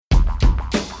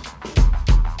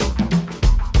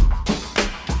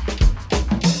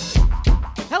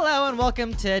and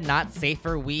welcome to Not Safe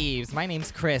for Weaves. My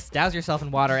name's Chris. Douse yourself in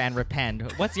water and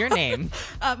repent. What's your name?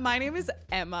 My name is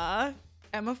Emma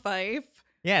Fife.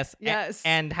 Yes. Yes.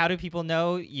 And how do people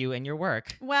know you and your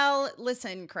work? Well,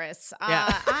 listen, Chris.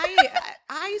 Yeah.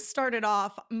 I started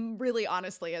off really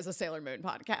honestly as a Sailor Moon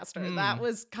podcaster. That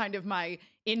was kind of my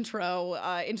intro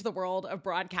into the world of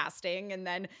broadcasting, and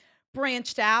then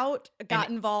branched out, got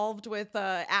involved with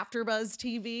AfterBuzz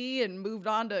TV, and moved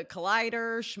on to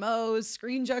Collider, Schmoes,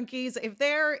 Screen Junkies. If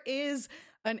there is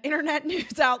an internet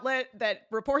news outlet that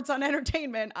reports on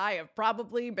entertainment, I have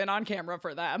probably been on camera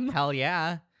for them. Hell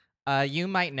yeah. You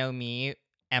might know me,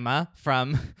 Emma,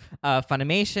 from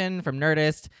Funimation, from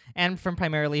Nerdist, and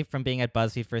primarily from being at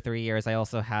BuzzFeed for 3 years. I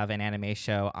also have an anime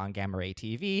show on Gamma Ray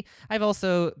TV. I've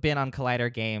also been on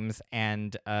Collider Games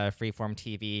and Freeform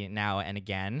TV now and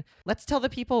again. Let's tell the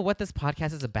people what this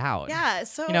podcast is about. Yeah,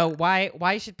 so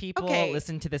why should people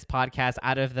listen to this podcast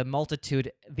out of the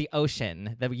multitude, the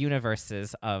ocean, the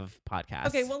universes of podcasts?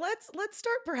 Okay, well, let's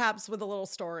start perhaps with a little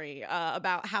story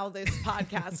about how this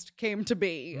podcast came to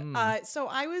be. So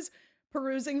I was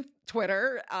perusing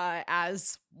Twitter,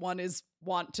 as one is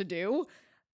wont to do,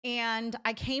 and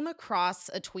I came across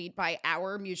a tweet by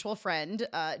our mutual friend,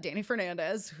 Danny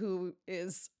Fernandez, who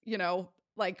is,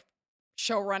 like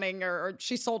show running, or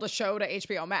she sold a show to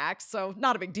HBO Max, so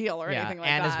not a big deal or anything like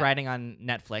that. And is writing on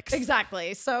Netflix.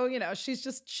 Exactly. So,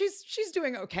 she's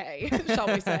doing okay, shall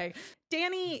we say.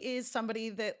 Danny is somebody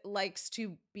that likes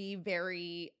to be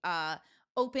very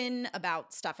open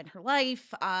about stuff in her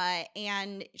life.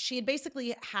 And she had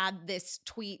basically had this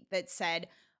tweet that said,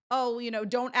 oh,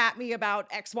 don't at me about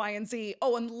X, Y, and Z.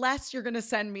 Oh, unless you're going to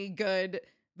send me good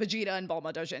Vegeta and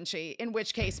Bulma doujinshi, in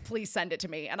which case, please send it to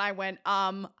me. And I went,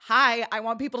 hi, I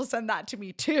want people to send that to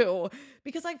me too.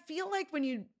 Because I feel like when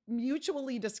you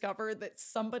mutually discover that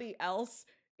somebody else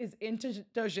is into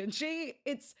doujinshi,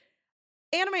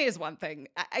 anime is one thing.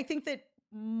 I think that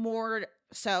more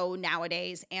so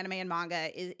nowadays, anime and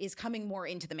manga is coming more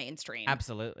into the mainstream.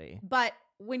 Absolutely. But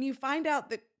when you find out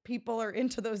that people are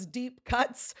into those deep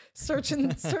cuts, searching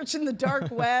the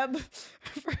dark web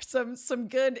for some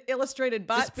good illustrated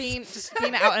butts, just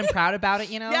being out and proud about it,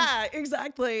 Yeah,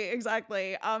 exactly.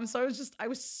 So I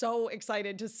was so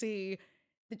excited to see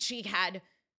that she had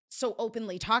so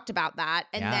openly talked about that,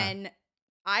 and then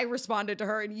I responded to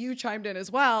her, and you chimed in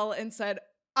as well and said,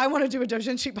 I want to do a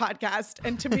doujinshi podcast.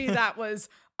 And to me, that was,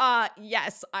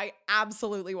 yes, I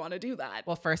absolutely want to do that.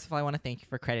 Well, first of all, I want to thank you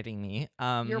for crediting me.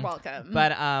 You're welcome.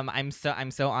 But I'm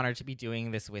so honored to be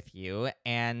doing this with you.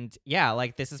 And yeah,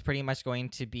 like this is pretty much going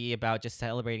to be about just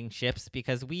celebrating ships,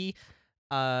 because me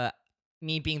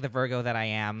being the Virgo that I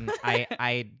am,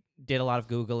 I did a lot of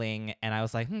Googling, and I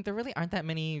was like, there really aren't that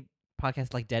many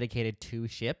podcasts like dedicated to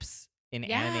ships. In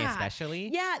anime especially.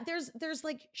 Yeah, there's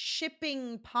like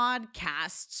shipping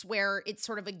podcasts where it's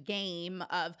sort of a game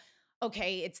of,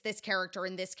 okay, it's this character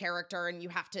and this character, and you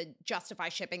have to justify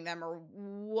shipping them or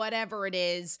whatever it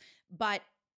is. But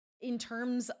in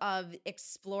terms of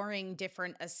exploring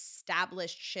different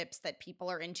established ships that people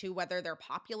are into, whether they're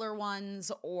popular ones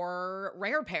or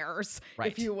rare pairs,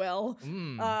 if you will,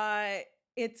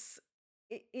 it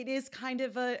is kind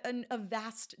of a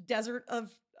vast desert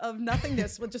of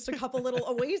nothingness with just a couple little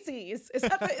oases. Is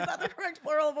that the correct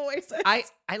plural of oasis?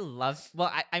 I love.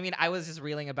 Well, I mean, I was just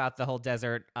reeling about the whole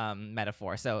desert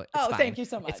metaphor. So it's fine. Thank you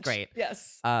so much. It's great.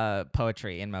 Yes.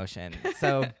 Poetry in motion.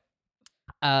 So,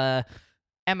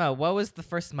 Emma, what was the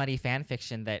first smutty fan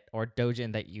fiction or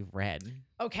doujin that you've read?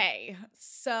 Okay,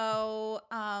 so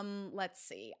let's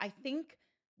see. I think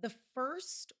the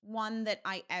first one that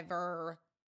I ever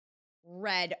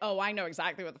read. Oh, I know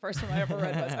exactly what the first one I ever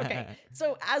read was. Okay.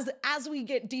 So as we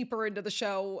get deeper into the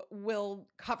show, we'll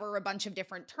cover a bunch of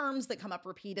different terms that come up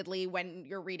repeatedly when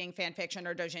you're reading fan fiction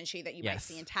or doujinshi that you might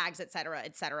see in tags, et cetera,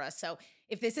 et cetera. So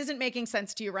if this isn't making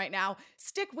sense to you right now,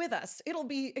 stick with us. It'll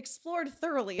be explored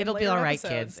thoroughly. It'll be all right,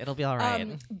 kids. It'll be all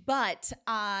right. But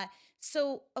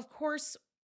so of course,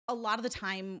 a lot of the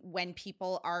time when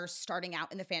people are starting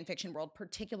out in the fan fiction world,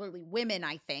 particularly women,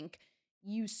 I think,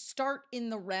 you start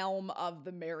in the realm of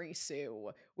the Mary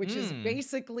Sue, which is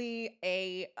basically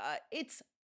it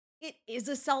is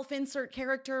a self-insert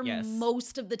character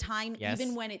most of the time,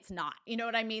 even when it's not. You know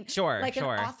what I mean? Sure. Like an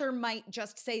author might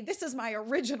just say, this is my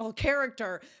original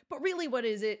character, but really what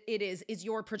is it is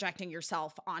you're projecting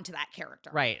yourself onto that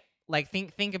character. Right. Like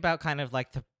think about kind of like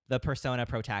the persona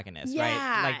protagonist,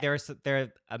 right? Like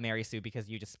they're a Mary Sue because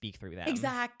you just speak through them.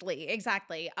 Exactly.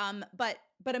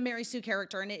 But a Mary Sue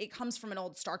character, and it comes from an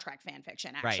old Star Trek fan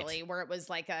fiction, actually, where it was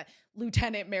like a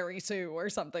Lieutenant Mary Sue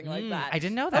or something like that. I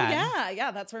didn't know that. Oh,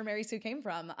 yeah, that's where Mary Sue came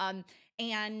from.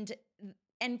 And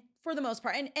for the most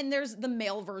part. And there's the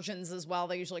male versions as well.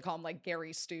 They usually call them like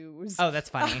Gary Stews. Oh, that's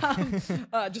funny.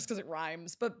 Just because it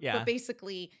rhymes. But Yeah.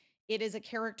 basically, it is a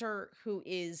character who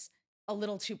is a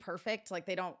little too perfect. Like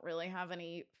they don't really have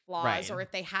any flaws, Right. or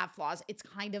if they have flaws, it's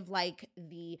kind of like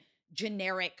the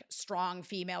generic strong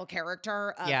female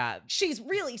character. Yeah. She's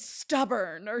really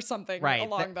stubborn or something Right.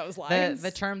 along those lines.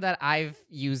 The term that I've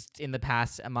used in the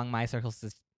past among my circles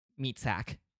is meat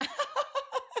sack.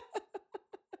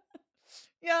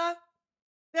 Yeah.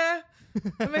 Yeah.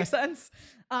 That makes sense.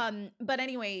 But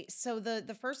anyway, so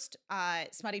the first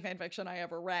smutty fan fiction I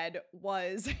ever read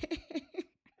was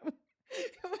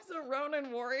it was a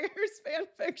Ronin Warriors fan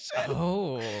fiction.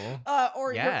 Oh.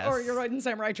 Or yes. your Ronin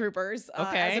Samurai Troopers, as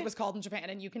Okay. it was called in Japan,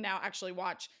 and you can now actually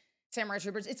watch Samurai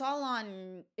Troopers. It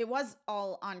was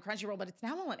all on Crunchyroll, but it's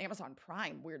now all on Amazon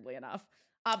Prime, weirdly enough.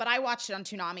 But I watched it on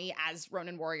Toonami as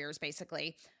Ronin Warriors,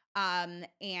 basically. I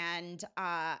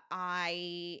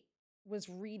was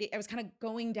kind of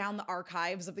going down the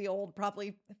archives of the old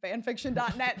probably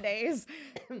fanfiction.net days.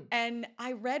 And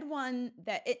I read one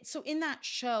so in that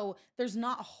show, there's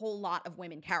not a whole lot of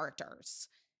women characters.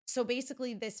 So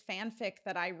basically this fanfic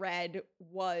that I read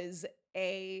was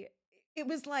it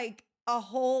was like a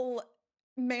whole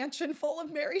mansion full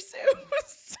of Mary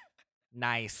Sue's.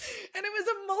 Nice. And it was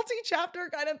a multi-chapter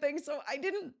kind of thing. So I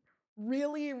didn't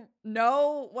really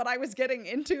know what I was getting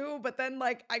into, but then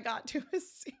like I got to a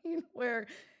scene where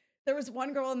there was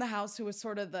one girl in the house who was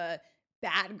sort of the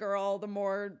bad girl, the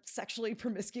more sexually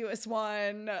promiscuous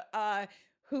one,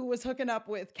 who was hooking up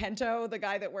with Kento, the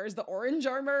guy that wears the orange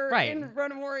armor Right. in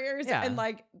Ronin Warriors, Yeah. and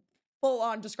like full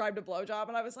on described a blowjob.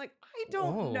 And I was like, I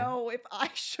don't Whoa. know if I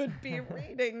should be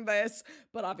reading this,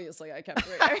 but obviously I kept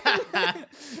reading.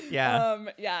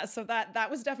 Yeah. So that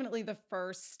was definitely the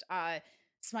first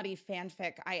smutty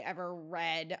fanfic I ever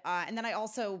read. And then I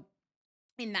also,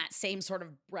 in that same sort of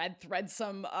breadth, read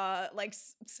some like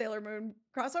Sailor Moon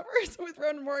crossovers with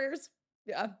Ronin Warriors.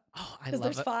 Yeah. Oh, I Because love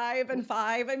there's it. 5 and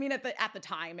 5. I mean, at the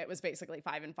time, it was basically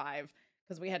 5 and 5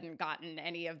 because we hadn't gotten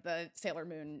any of the Sailor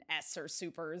Moon S or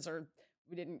Supers, or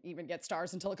we didn't even get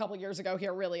stars until a couple years ago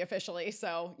here, really officially.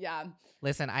 So yeah.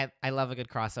 Listen, I love a good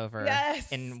crossover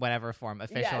Yes. in whatever form,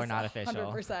 official or not official.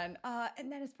 100%.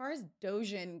 And then as far as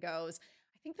Dojin goes,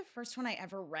 I think the first one I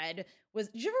ever read was,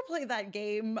 did you ever play that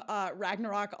game,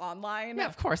 Ragnarok Online? Yeah,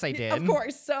 of course I did. Of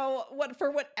course. So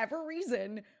for whatever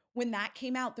reason, when that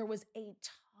came out, there was a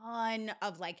ton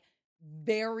of like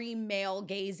very male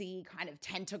gazy kind of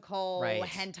tentacle Right.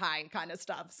 hentai kind of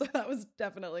stuff. So that was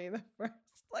definitely the first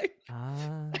like Ah,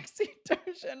 sexy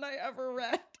Dojin I ever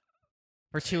read.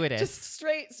 fortuitous. Just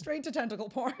straight to tentacle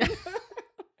porn.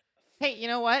 Hey, you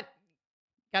know what?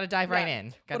 Gotta dive right Yeah. in.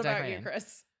 What Gotta dive about right you, in.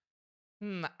 Chris?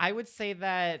 I would say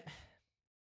that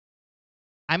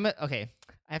okay.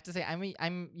 I have to say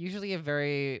I'm usually a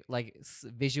very like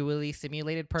visually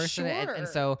stimulated person, and Sure.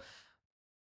 so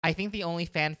I think the only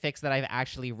fanfics that I've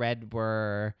actually read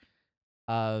were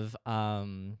of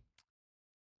I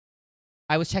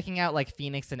was checking out like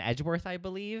Phoenix and Edgeworth, I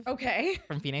believe, Okay.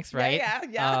 from Phoenix, right?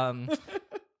 Yeah.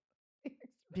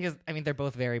 Because I mean they're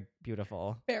both very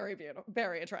beautiful. Very beautiful,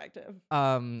 very attractive.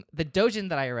 The Dojin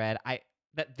that I read,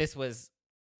 this was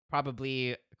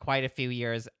probably quite a few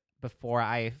years before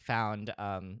I found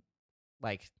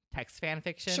like text fan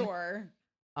fiction. Sure.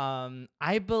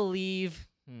 I believe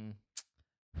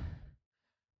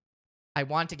I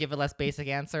want to give a less basic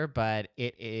answer, but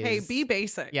it is Hey, be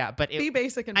basic. yeah, but Be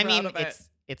basic and I proud mean of it.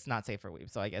 it's not safe for weeb,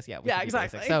 so I guess yeah, we Yeah, can be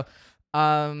basic. exactly. So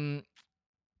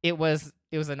it was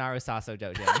a Narusaso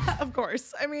Dojin. Of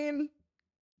course. I mean,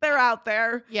 they're out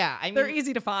there. Yeah, I mean They're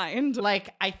easy to find. like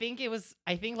I think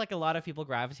like a lot of people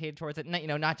gravitated towards it.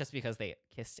 Not just because they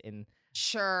kissed in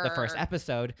Sure. the first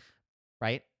episode,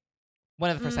 right? One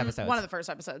of the first episodes. One of the first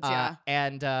episodes, yeah.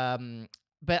 And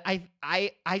but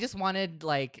I just wanted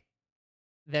like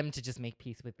them to just make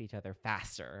peace with each other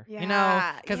faster.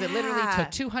 Yeah, Because it literally yeah.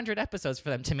 took 200 episodes for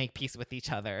them to make peace with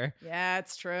each other. Yeah,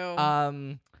 it's true.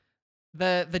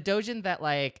 The Dojin that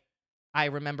like I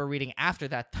remember reading after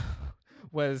that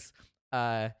was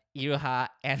Iroha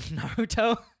and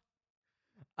Naruto.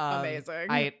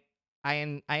 Amazing.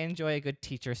 I enjoy a good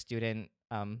teacher student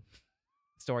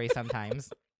story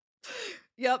sometimes.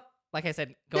 Yep. Like I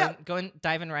said, Yeah.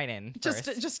 diving right in.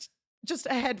 First. Just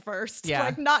a head first. Yeah.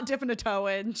 Like not dipping a toe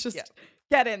in. Just Yeah.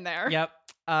 get in there. Yep.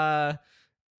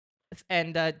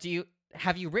 And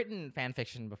have you written fan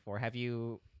fiction before? Have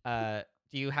you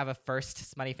do you have a first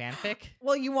smutty fanfic?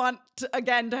 Well, you want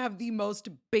again to have the most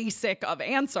basic of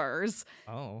answers.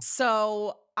 Oh.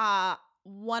 So,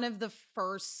 one of the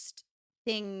first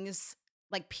things,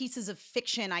 like pieces of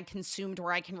fiction I consumed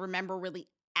where I can remember really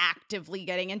actively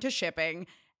getting into shipping,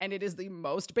 and it is the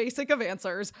most basic of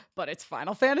answers, but it's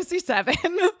Final Fantasy VII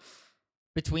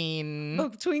Between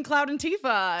between Cloud and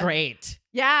Tifa. great.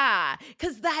 Yeah,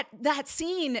 because that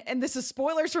scene, and this is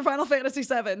spoilers for Final Fantasy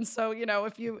VII, so, you know,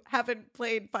 if you haven't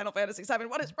played Final Fantasy VII,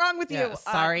 what is wrong with Yeah, you?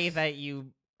 sorry that you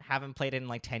haven't played it in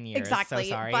like 10 years. Exactly. So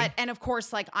sorry. But, and of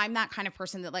course, like, I'm that kind of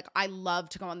person that, like, I love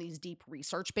to go on these deep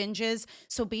research binges.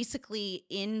 So basically,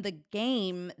 in the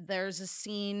game, there's a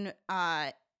scene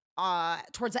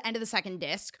towards the end of the second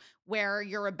disc where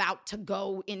you're about to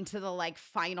go into the like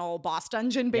final boss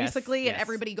dungeon, basically, and yes.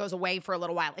 everybody goes away for a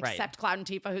little while, Right. except Cloud and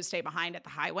Tifa, who stay behind at the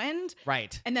Highwind.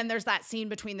 Right. And then there's that scene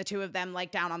between the two of them, like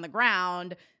down on the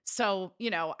ground. So, you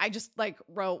know, I just like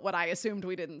wrote what I assumed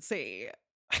we didn't see.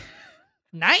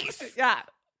 Nice. Yeah.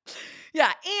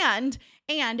 Yeah. And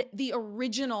the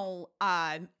original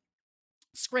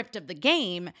script of the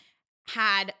game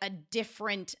had a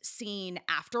different scene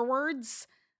afterwards.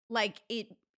 Like it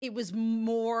was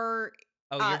more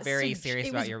Oh, you're very serious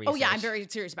about your research. Oh yeah, I'm very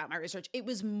serious about my research. It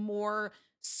was more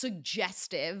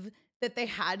suggestive that they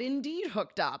had indeed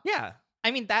hooked up. Yeah.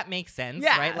 I mean, that makes sense,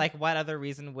 Yeah. right? Like, what other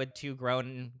reason would two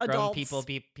grown Adults.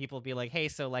 people be like, hey,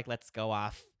 so like, let's go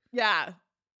off Yeah.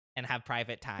 and have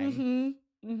private time?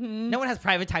 Mm-hmm. Mm-hmm. No one has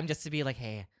private time just to be like,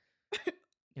 hey,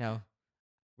 you know,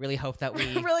 really hope that we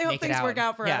really hope make it things out. work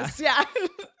out for Yeah. us. Yeah.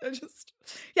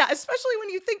 Yeah, especially when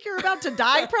you think you're about to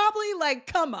die, probably. Like,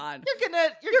 come on.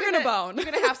 You're gonna bone. You're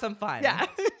gonna have some fun. Yeah.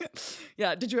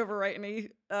 Yeah. Did you ever write any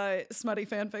smutty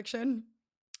fan fiction?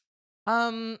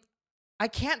 I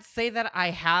can't say that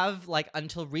I have, like,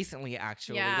 until recently,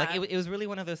 actually. Yeah. Like, it was really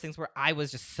one of those things where I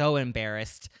was just so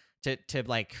embarrassed to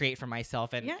like create for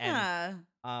myself, and Yeah.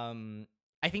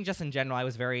 I think just in general, I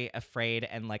was very afraid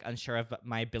and like unsure of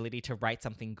my ability to write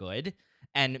something good.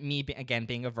 And me, again,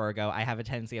 being a Virgo, I have a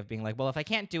tendency of being like, well, if I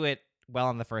can't do it well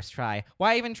on the first try,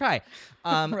 why even try?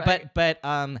 Right. But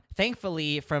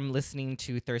thankfully, from listening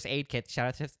to Thirst Aid Kit, shout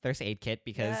out to Thirst Aid Kit,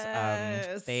 because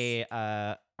Yes. they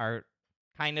are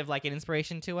kind of like an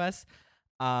inspiration to us.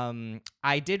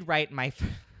 I did write my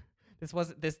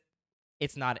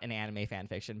it's not an anime fan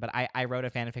fiction, but I wrote a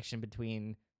fan fiction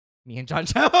between me and John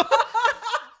Cho.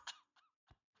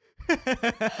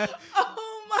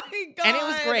 Oh my God. And it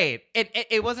was great.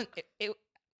 It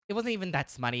wasn't even that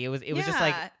smutty. It was just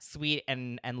like Yeah. sweet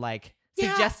and like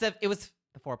Yeah. suggestive. It was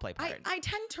the foreplay part. I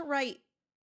tend to write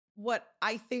what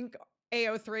I think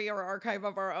AO3 or Archive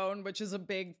of Our Own, which is a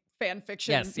big fan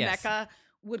fiction Yes. mecca,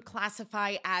 would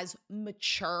classify as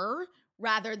mature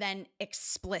rather than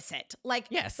explicit. Like,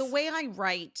 Yes. the way I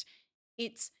write,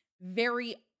 it's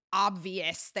very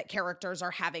obvious that characters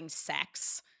are having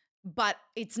sex, but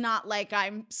it's not like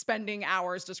I'm spending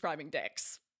hours describing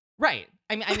dicks. Right.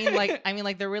 I mean,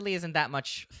 like there really isn't that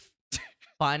much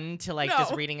fun to like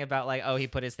just No. reading about like, oh, he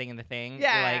put his thing in the thing.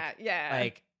 Yeah, yeah.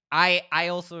 Like I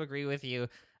also agree with you.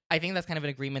 I think that's kind of an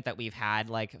agreement that we've had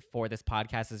like for this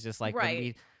podcast, is just like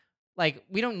Right. when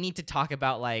we don't need to talk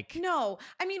about like No,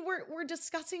 I mean we're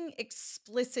discussing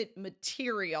explicit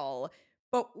material,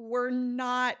 but we're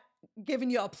not giving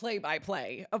you a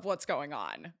play-by-play of what's going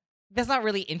on. that's not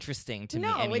really interesting to me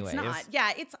No, anyways. it's not.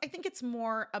 Yeah, I think it's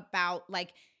more about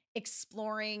like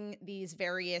exploring these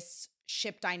various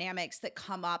ship dynamics that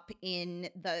come up in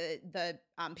the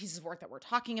pieces of work that we're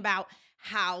talking about,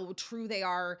 how true they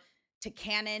are to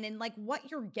canon, and like what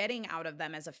you're getting out of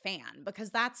them as a fan, because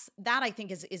that I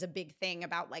think is a big thing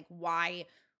about like why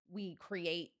we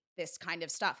create this kind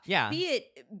of stuff. Yeah. Be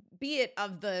it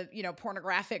of the, you know,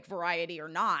 pornographic variety or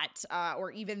not, or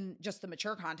even just the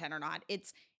mature content or not.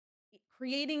 It's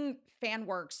creating fan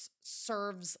works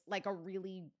serves like a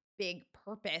really big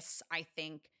purpose, I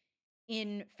think,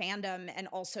 in fandom, and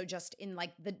also just in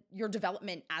like your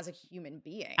development as a human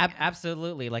being.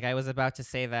 Absolutely. Like I was about to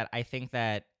say that I think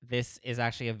that this is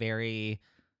actually a very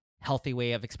healthy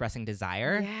way of expressing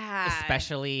desire, Yeah.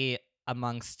 especially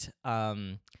amongst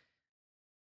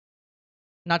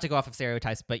not to go off of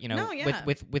stereotypes, but you know, No, yeah.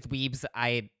 with weebs,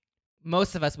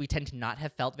 most of us, we tend to not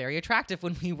have felt very attractive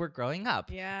when we were growing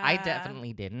up. Yeah. I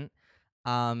definitely didn't.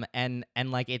 And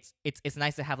like it's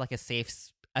nice to have like a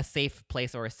safe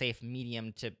place or a safe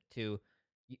medium to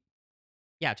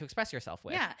express yourself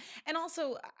with. Yeah. And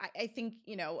also, I think,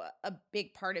 you know, a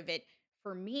big part of it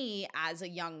for me as a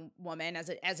young woman, as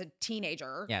a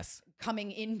teenager, Yes.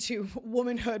 coming into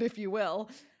womanhood, if you will,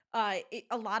 a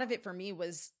lot of it for me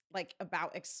was like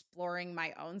about exploring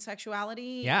my own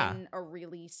sexuality Yeah. in a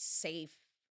really safe,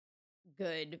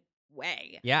 good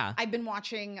way. Yeah. I've been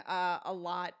watching a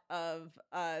lot of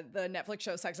the Netflix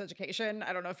show Sex Education.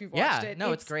 I don't know if you've watched it.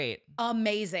 No, it's great.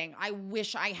 Amazing. I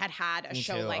wish I had a Me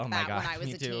show too. like Oh my that when God, I was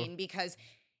me a too. teen, because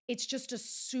It's just a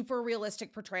super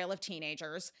realistic portrayal of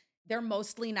teenagers. They're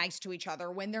mostly nice to each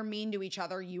other. When they're mean to each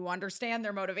other, you understand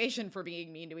their motivation for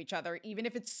being mean to each other, even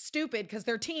if it's stupid because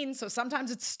they're teens. So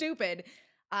sometimes it's stupid.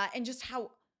 And just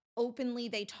how openly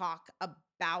they talk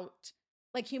about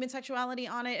like human sexuality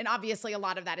on it. And obviously, a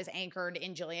lot of that is anchored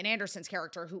in Gillian Anderson's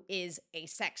character, who is a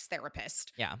sex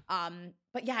therapist. Yeah.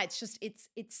 But yeah, it's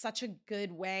such a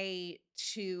good way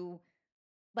to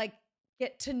like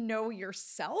get to know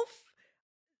yourself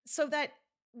so that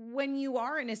when you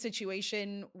are in a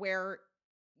situation where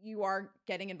you are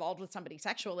getting involved with somebody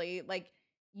sexually, like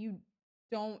you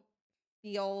don't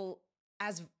feel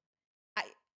as I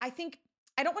I think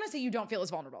I don't want to say you don't feel as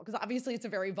vulnerable because obviously it's a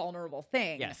very vulnerable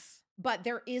thing. Yes. But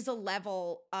there is a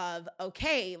level of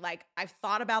okay, like I've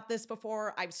thought about this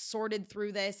before, I've sorted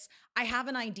through this. I have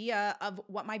an idea of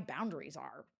what my boundaries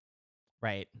are.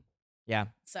 Right. Yeah.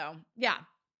 So, yeah.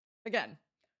 Again,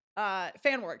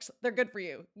 fan works. They're good for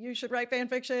you. You should write fan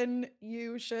fiction.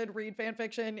 You should read fan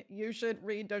fiction. You should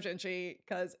read doujinshi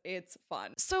because it's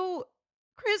fun. So,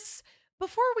 Chris,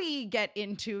 before we get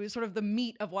into sort of the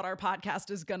meat of what our podcast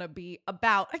is going to be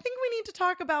about, I think we need to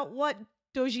talk about what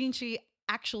doujinshi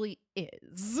actually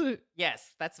is.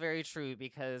 Yes, that's very true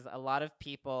because a lot of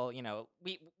people,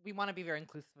 we want to be very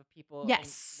inclusive of people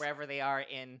Yes. wherever they are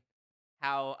in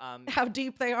how How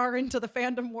deep they are into the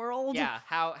fandom world. yeah,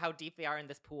 how deep they are in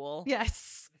this pool.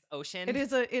 Yes. This ocean. It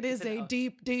is a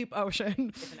deep, deep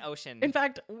ocean. It's an ocean. In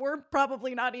fact, we're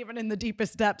probably not even in the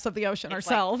deepest depths of the ocean It's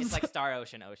ourselves. It's like Star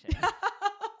Ocean Up in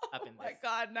Oh my this.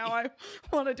 God, now I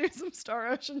want to do some Star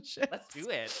Ocean shit. Let's do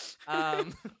it.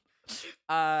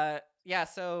 Yeah,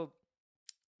 so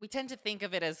we tend to think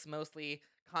of it as mostly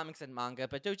comics and manga,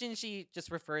 but doujinshi just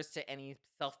refers to any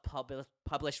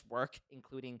self-published work,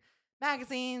 including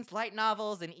magazines, light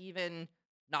novels, and even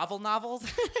novels.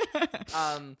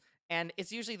 And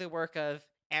it's usually the work of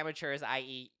amateurs,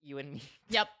 i.e. you and me.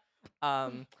 Yep.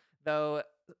 Though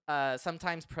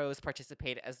sometimes pros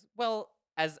participate as well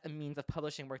as a means of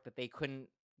publishing work that they couldn't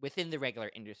within the regular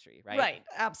industry, right? Right,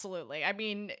 absolutely. I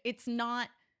mean, it's not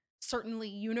certainly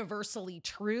universally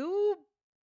true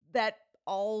that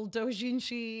all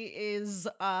doujinshi is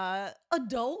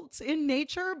adult in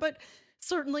nature, but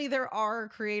certainly there are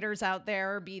creators out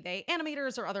there, be they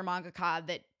animators or other mangaka,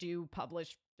 that do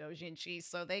publish doujinshi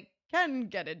so they can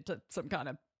get into some kind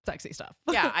of sexy stuff.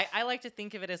 Yeah, I like to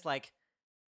think of it as like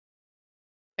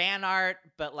fan art,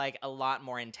 but like a lot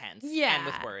more intense. Yeah. And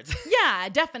with words. Yeah,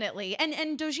 definitely.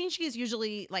 And doujinshi is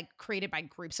usually like created by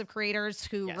groups of creators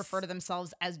who Yes. refer to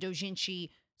themselves as doujinshi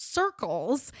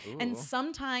circles. And Ooh.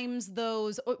 sometimes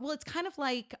those, well, it's kind of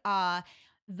like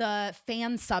the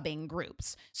fan subbing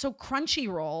groups. So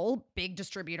Crunchyroll, big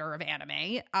distributor of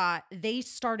anime, they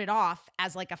started off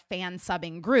as like a fan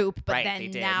subbing group, but Right, then they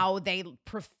did. now they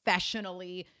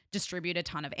professionally distribute a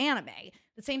ton of anime.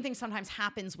 The same thing sometimes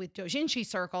happens with doujinshi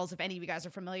circles. If any of you guys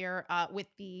are familiar with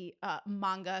the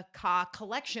mangaka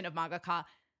collection of mangaka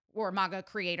or manga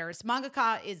creators.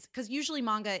 Mangaka is, because usually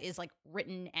manga is like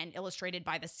written and illustrated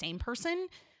by the same person.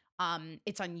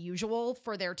 It's unusual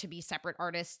for there to be separate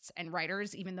artists and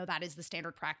writers, even though that is the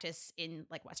standard practice in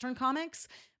like Western comics.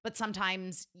 But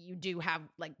sometimes you do have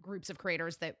like groups of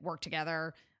creators that work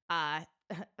together.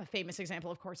 A famous example,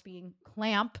 of course, being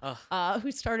Clamp,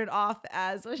 who started off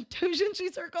as a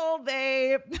doujinshi circle.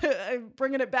 They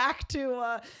bringing it back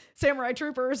to Samurai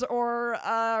Troopers or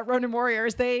Ronin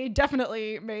Warriors. They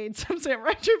definitely made some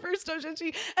Samurai Troopers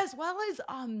doujinshi, as well as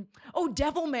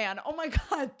Devilman. Oh my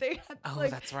God, they had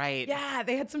That's right. Yeah,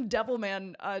 they had some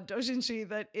Devilman doujinshi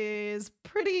that is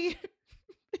pretty.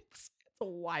 It's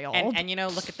wild. And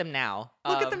look at them now.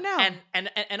 Look at them now.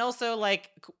 And also like.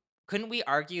 Couldn't we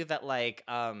argue that like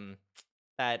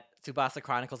that Tsubasa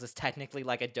Chronicles is technically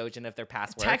like a doujin of their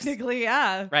past works? Technically,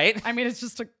 yeah. Right? I mean, it's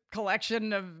just a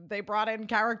collection of, they brought in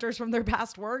characters from their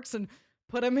past works and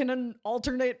put them in an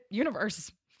alternate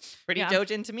universe. Pretty Yeah.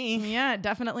 doujin to me. Yeah, it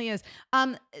definitely is.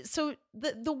 So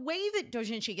the way that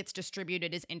doujinshi gets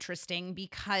distributed is interesting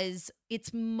because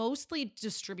it's mostly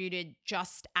distributed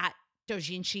just at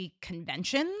doujinshi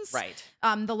conventions. Right.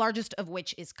 The largest of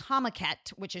which is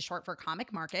Comiket, which is short for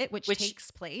Comic Market, which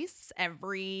takes place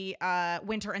every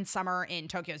winter and summer in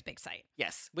Tokyo's big site.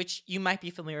 Yes, which you might be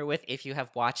familiar with if you have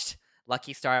watched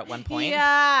Lucky Star at one point.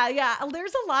 Yeah.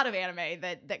 There's a lot of anime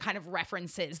that kind of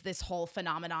references this whole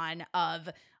phenomenon of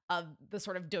the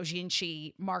sort of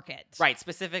doujinshi market. Right,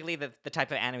 specifically the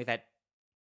type of anime that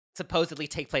supposedly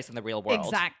take place in the real world.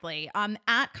 Exactly.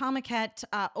 At Comiket,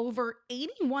 over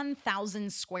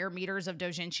 81,000 square meters of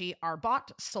doujinshi are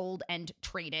bought, sold, and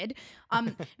traded.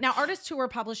 Now, artists who are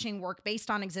publishing work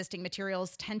based on existing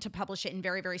materials tend to publish it in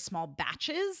very, very small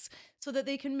batches so that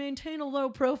they can maintain a low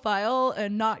profile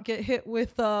and not get hit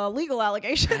with legal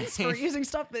allegations for using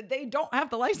stuff that they don't have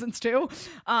the license to.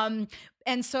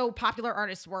 And so popular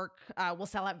artists' work will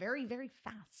sell out very, very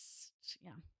fast.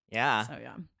 Yeah. Yeah. So,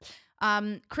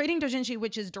 yeah. Creating doujinshi,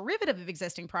 which is derivative of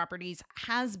existing properties,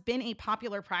 has been a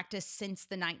popular practice since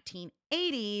the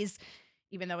 1980s,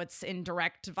 even though it's in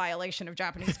direct violation of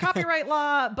Japanese copyright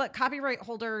law. But copyright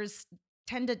holders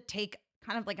tend to take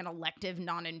kind of like an elective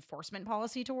non-enforcement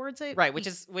policy towards it. Right, which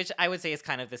I would say is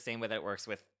kind of the same way that it works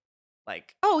with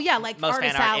like Oh yeah, like most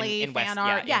Artist fan art Alley, in fan West,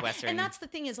 art. yeah, Yeah. in Western. And that's the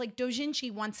thing is like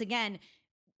doujinshi, once again,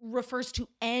 refers to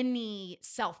any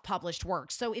self-published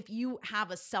work. So if you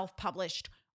have a self-published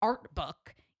art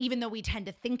book, even though we tend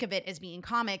to think of it as being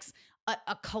comics,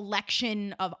 a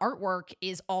collection of artwork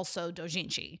is also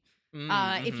doujinshi.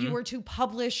 If you were to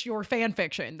publish your fan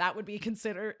fiction, that would be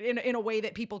considered in a way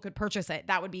that people could purchase it.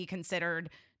 That would be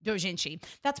considered doujinshi.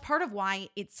 That's part of why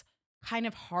it's kind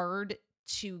of hard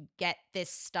to get this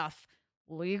stuff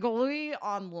legally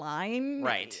online.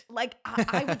 Right. Like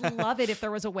I would love it if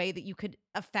there was a way that you could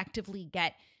effectively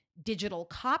get digital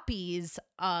copies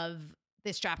of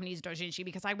this Japanese doujinshi,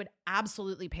 because I would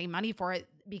absolutely pay money for it,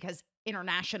 because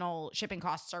international shipping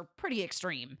costs are pretty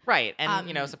extreme. Right.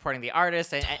 And, supporting the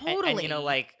artists and, Totally. and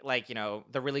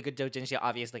the really good doujinshi,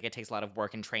 obviously, it takes a lot of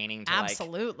work and training to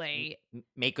Absolutely.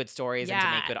 make good stories and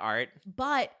to make good art.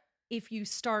 But if you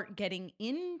start getting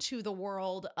into the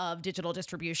world of digital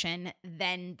distribution,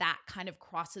 then that kind of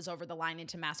crosses over the line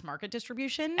into mass market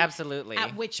distribution. Absolutely.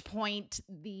 At which point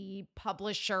the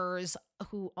publishers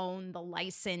who own the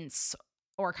license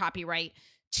or copyright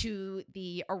to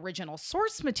the original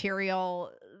source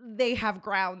material, they have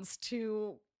grounds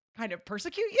to kind of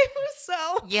persecute you.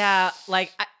 So yeah,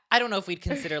 like I don't know if we'd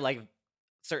consider like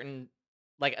certain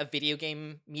like a video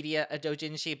game media a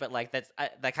doujinshi, but like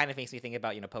that kind of makes me think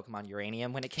about Pokemon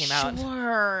Uranium when it came out.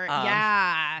 Sure.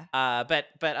 Yeah. But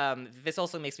this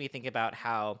also makes me think about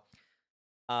how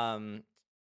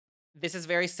this is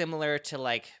very similar to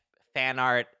like fan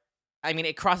art. I mean,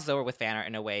 it crosses over with fan art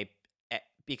in a way,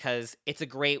 because it's a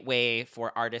great way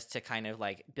for artists to kind of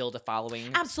like build a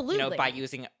following. Absolutely. By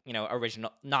using,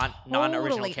 original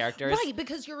non-original characters. Right,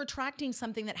 because you're attracting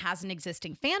something that has an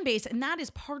existing fan base, and that is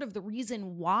part of the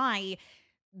reason why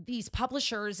these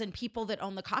publishers and people that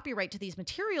own the copyright to these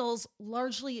materials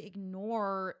largely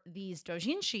ignore these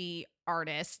doujinshi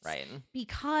artists. Right.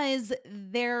 Because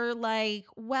they're like,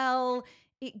 well,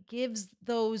 it gives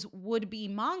those would-be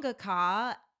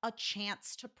mangaka a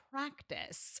chance to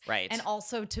practice. Right. And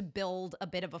also to build a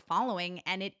bit of a following.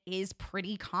 And it is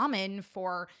pretty common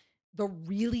for the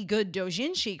really good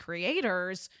doujinshi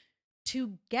creators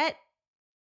to get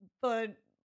the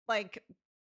like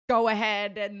go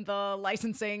ahead and the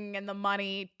licensing and the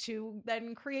money to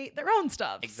then create their own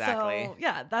stuff. Exactly. So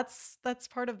yeah, that's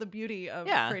part of the beauty of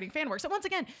creating fan work. So once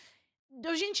again,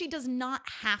 doujinshi does not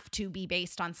have to be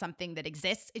based on something that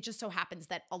exists. It just so happens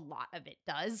that a lot of it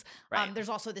does. Right. There's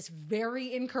also this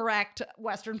very incorrect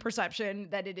Western perception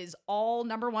that it is all,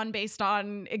 number one, based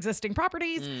on existing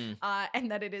properties,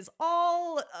 and that it is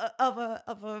all of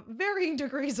a varying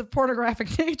degrees of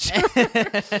pornographic nature,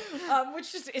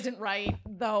 which just isn't right,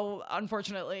 though,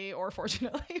 unfortunately or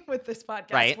fortunately, with this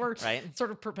podcast. We're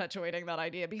sort of perpetuating that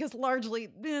idea, because largely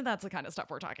that's the kind of stuff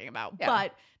we're talking about. Yeah.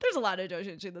 But there's a lot of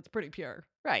doujinshi that's pretty pure.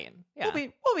 Right. Yeah.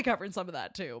 We'll be covering some of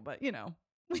that too, but we're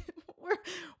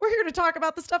here to talk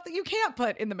about the stuff that you can't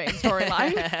put in the main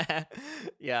storyline.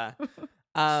 Yeah.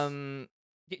 Do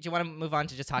you want to move on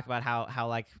to just talk about how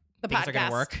like the things podcast are going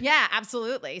to work? Yeah,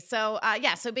 absolutely. So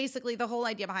so basically the whole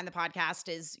idea behind the podcast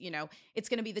is, it's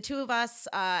going to be the two of us,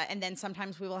 and then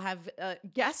sometimes we will have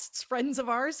guests, friends of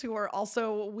ours who are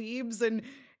also weebs and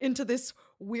into this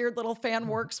weird little fan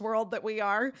works world that we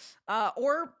are,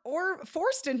 or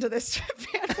forced into this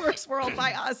fan works world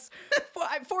by us.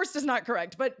 Forced is not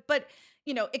correct, but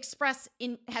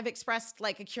have expressed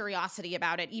like a curiosity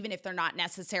about it, even if they're not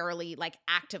necessarily like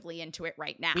actively into it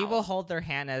right now. We will hold their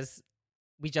hand as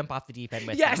we jump off the deep end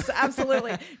with them. Yes,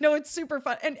 absolutely. No, it's super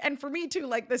fun. And for me too,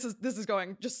 like this is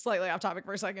going just slightly off topic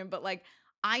for a second, but like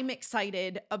I'm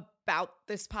excited about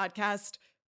this podcast,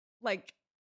 like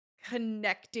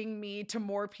connecting me to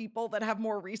more people that have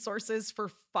more resources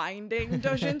for finding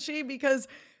doujinshi, because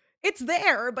it's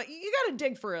there, but you got to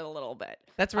dig for it a little bit.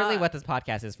 That's really what this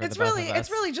podcast is for the both of us. It's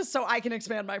really just so I can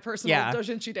expand my personal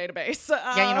Dojinshi database.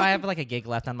 Yeah, I have like a gig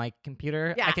left on my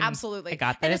computer. Yeah, absolutely. I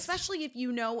got this. And especially if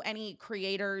you know any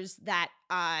creators that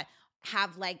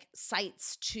have like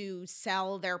sites to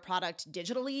sell their product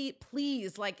digitally,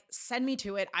 please like send me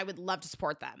to it. I would love to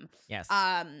support them. Yes.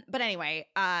 But anyway,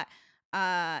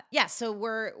 so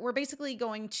we're basically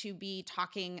going to be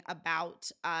talking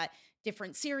about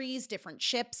different series, different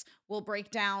ships. We'll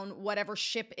break down whatever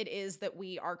ship it is that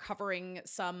we are covering,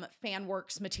 some fan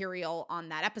works material on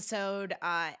that episode,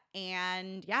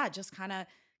 and just kind of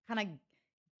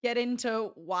get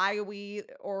into why we,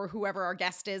 or whoever our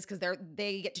guest is, because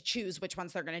they get to choose which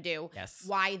ones they're going to do. Yes.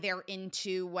 Why they're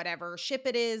into whatever ship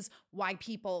it is, why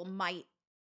people might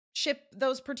ship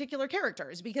those particular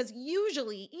characters, because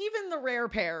usually even the rare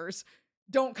pairs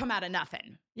don't come out of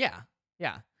nothing. Yeah.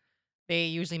 They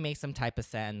usually make some type of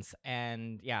sense.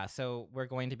 And so we're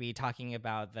going to be talking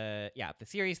about the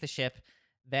series, the ship.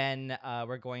 Then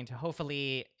we're going to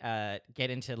hopefully get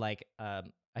into like a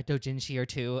dojinshi or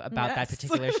two about that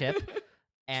particular ship.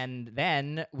 And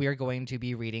then we're going to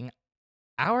be reading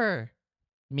our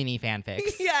mini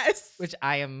fanfics. Yes. Which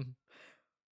I am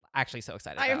actually so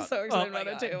excited about. I am so excited about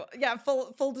it too. Yeah,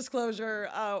 full disclosure,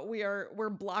 we're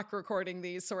block recording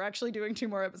these, so we're actually doing 2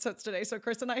 more episodes today. So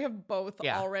Chris and I have both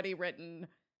already written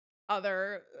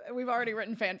we've already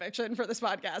written fan fiction for this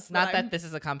podcast. Not that this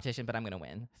is a competition, but I'm gonna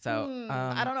win. So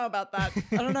I don't know about that.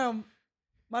 I don't know.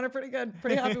 Mine are pretty good.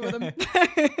 Pretty happy with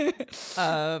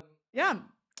them. Yeah.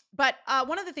 But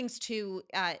one of the things too,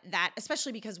 that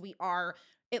especially because we are,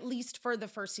 at least for the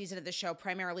first season of the show,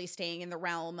 primarily staying in the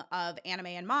realm of anime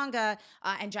and manga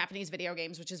and Japanese video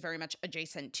games, which is very much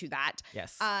adjacent to that.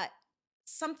 Yes.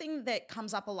 Something that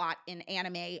comes up a lot in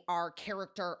anime are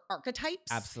character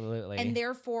archetypes. Absolutely. And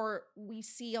therefore, we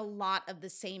see a lot of the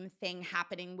same thing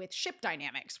happening with ship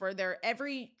dynamics, where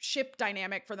every ship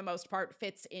dynamic, for the most part,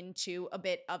 fits into a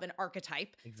bit of an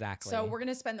archetype. Exactly. So we're going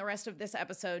to spend the rest of this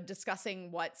episode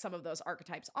discussing what some of those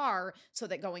archetypes are, so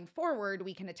that going forward,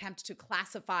 we can attempt to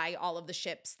classify all of the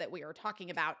ships that we are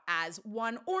talking about as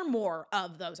one or more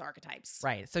of those archetypes.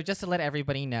 Right. So just to let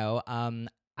everybody know,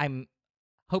 I'm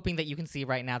hoping that you can see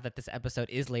right now that this episode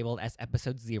is labeled as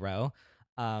episode 0.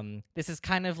 This is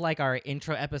kind of like our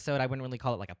intro episode. I wouldn't really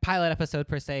call it like a pilot episode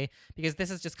per se, because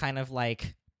this is just kind of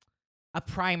like a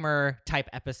primer type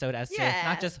episode as to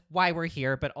not just why we're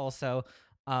here, but also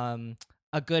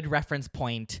a good reference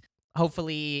point.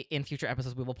 Hopefully in future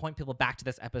episodes, we will point people back to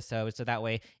this episode, so that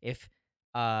way if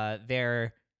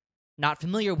they're not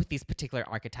familiar with these particular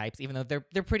archetypes, even though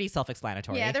they're pretty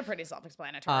self-explanatory. Yeah, they're pretty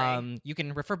self-explanatory. You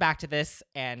can refer back to this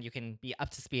and you can be up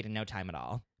to speed in no time at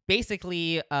all.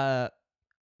 Basically,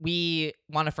 we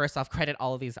want to first off credit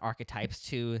all of these archetypes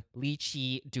to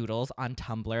Lychee Doodles on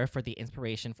Tumblr for the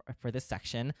inspiration for this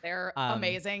section. They're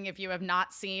amazing. If you have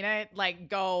not seen it, like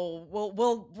go.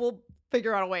 We'll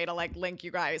figure out a way to like link you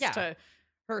guys to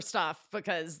her stuff,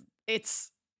 because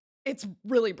it's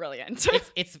really brilliant.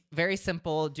 It's very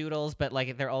simple doodles, but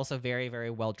like they're also very, very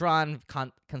well drawn,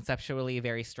 conceptually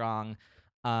very strong.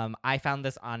 I found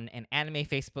this on an anime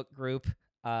Facebook group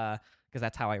because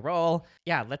that's how I roll.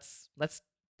 Yeah, let's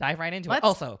dive right into it.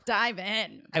 Also, dive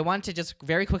in. I want to just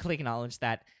very quickly acknowledge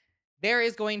that there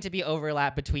is going to be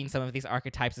overlap between some of these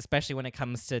archetypes, especially when it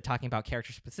comes to talking about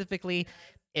characters specifically.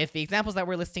 If the examples that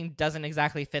we're listing doesn't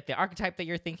exactly fit the archetype that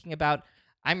you're thinking about,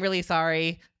 I'm really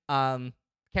sorry.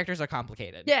 Characters are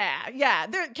complicated. Yeah.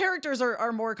 Their characters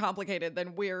are more complicated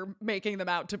than we're making them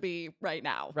out to be right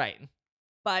now. Right.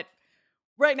 But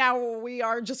right now, we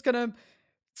are just going to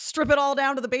strip it all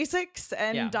down to the basics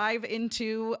and dive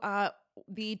into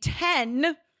the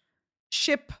 10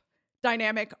 ship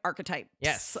dynamic archetypes.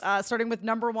 Yes. Starting with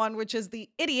number 1, which is the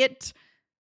idiot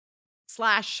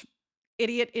 /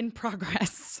 idiot in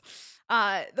progress.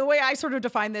 The way I sort of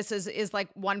define this is like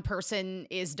one person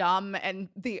is dumb and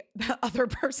the other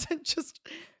person just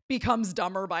becomes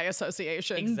dumber by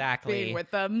association. Exactly. Being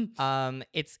with them.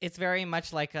 It's very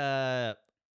much like they're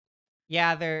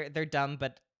dumb,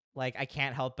 but like I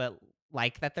can't help but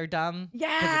like that they're dumb.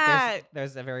 Yeah.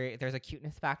 There's a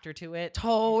cuteness factor to it.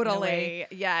 Totally.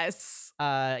 Yes.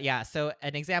 So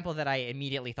an example that I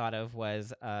immediately thought of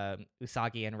was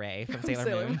Usagi and Rei from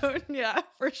Sailor Moon. Yeah,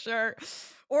 for sure.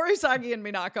 Or Usagi and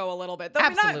Minako a little bit. Though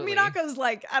Absolutely. Minako's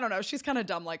like, I don't know, she's kind of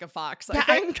dumb like a fox, I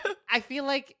think. I feel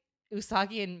like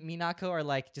Usagi and Minako are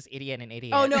like just idiot and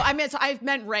idiot. Oh no, I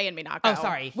meant Rei and Minako. Oh,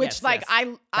 sorry. Which yes.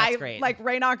 I great. like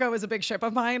Rei Nako is a big ship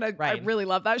of mine. I Right. really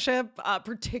love that ship,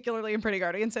 particularly in Pretty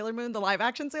Guardian Sailor Moon, the live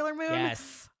action Sailor Moon.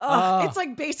 Yes. It's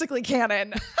like basically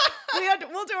canon.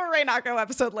 We'll do a Reinako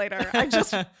episode later.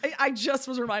 I just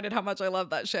was reminded how much I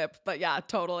love that ship. But yeah,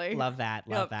 totally. Love that.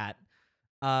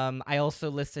 I also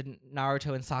listed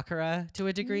Naruto and Sakura to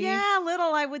a degree. Yeah,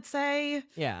 little, I would say.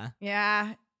 Yeah.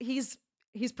 Yeah, he's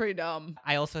pretty dumb.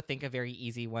 I also think a very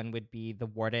easy one would be the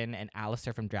Warden and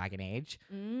Alistair from Dragon Age.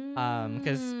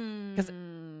 Because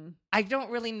I don't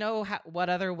really know what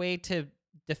other way to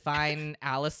define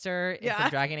Alistair from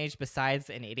Dragon Age besides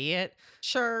an idiot.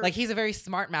 Sure. Like, he's a very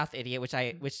smart mouth idiot,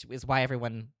 which is why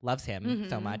everyone loves him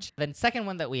so much. The second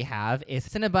one that we have is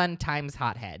Cinnabon times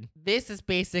Hothead. This is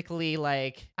basically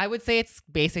like, I would say it's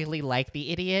basically like the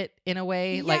idiot in a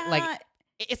way. Yeah. Like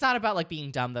it's not about like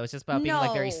being dumb though. It's just about being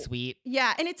like very sweet.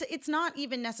 Yeah, and it's not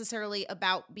even necessarily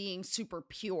about being super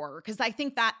pure, because I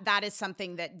think that is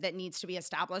something that needs to be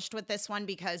established with this one,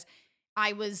 because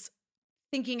I was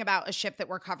thinking about a ship that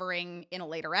we're covering in a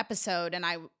later episode, and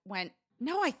I went,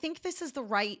 no, I think this is the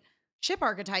right ship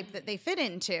archetype that they fit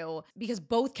into, because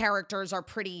both characters are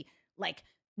pretty like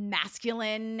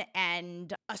masculine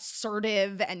and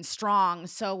assertive and strong.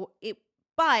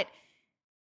 But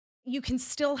you can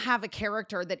still have a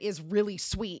character that is really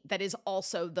sweet that is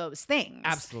also those things.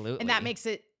 Absolutely. And that makes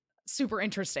it super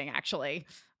interesting, actually.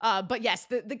 But yes,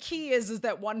 the key is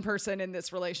that one person in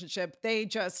this relationship, they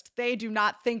do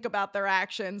not think about their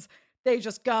actions. They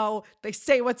just go, they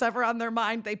say what's ever on their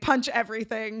mind. They punch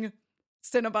everything.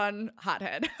 Cinnabon,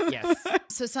 Hothead. Yes.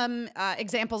 So some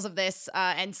examples of this,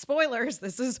 and spoilers,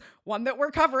 this is one that we're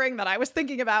covering that I was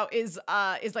thinking about is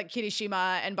like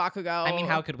Kirishima and Bakugo. I mean,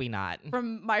 how could we not?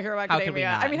 From My Hero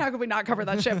Academia. Not? I mean, how could we not cover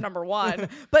that ship, number one?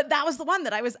 But that was the one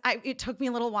that it took me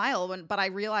a little while, but I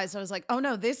realized, I was like, oh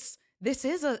no, this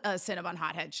is a Cinnabon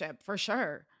Hothead ship for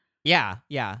sure. Yeah.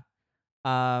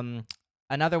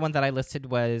 Another one that I listed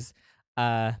was,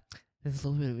 this is a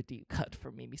little bit of a deep cut for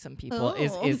maybe some people.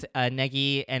 Is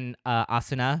Negi and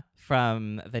Asuna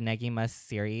from the Negima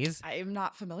series. I am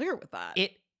not familiar with that.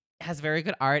 It has very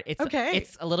good art. It's okay.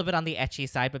 It's a little bit on the ecchi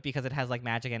side, but because it has like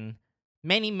magic and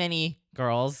many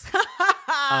girls.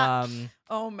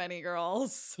 Oh, many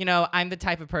girls. You know, I'm the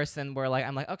type of person where like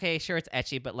I'm like, okay, sure, it's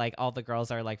ecchi, but like all the girls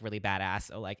are like really badass.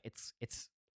 So like it's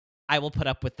I will put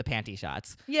up with the panty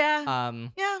shots. Yeah.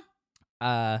 Yeah.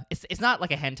 It's not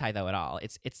like a hentai though at all.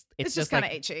 It's just kind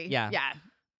of ecchi. Yeah.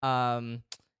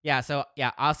 Yeah. So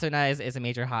yeah, Asuna is a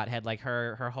major hothead. Like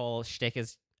her whole shtick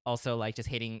is also like just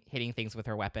hitting things with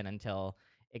her weapon until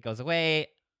it goes away.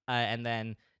 And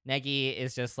then Negi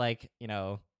is just like, you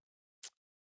know,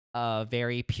 a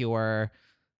very pure,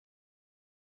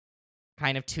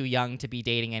 kind of too young to be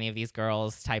dating any of these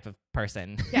girls type of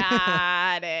person.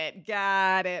 Got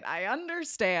it. I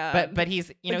understand. But he's,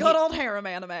 you know, good old harem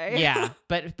anime. Yeah.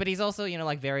 But he's also, you know,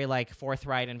 like very like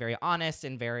forthright and very honest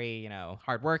and very, you know,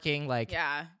 hardworking. Like,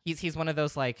 yeah, he's one of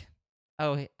those like,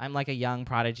 oh, I'm like a young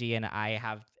prodigy and I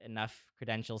have enough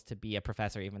credentials to be a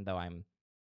professor even though I'm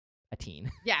a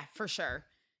teen. Yeah, for sure.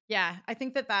 Yeah, I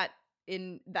think that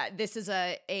this is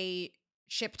a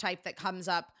ship type that comes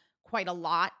up quite a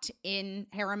lot in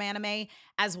harem anime,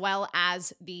 as well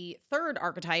as the third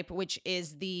archetype, which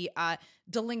is the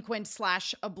delinquent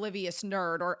 / oblivious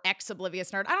nerd or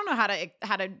ex-oblivious nerd. I don't know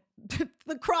how to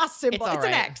the cross symbol. It's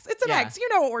an X. It's an X. You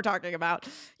know what we're talking about.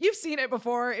 You've seen it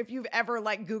before if you've ever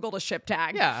like Googled a ship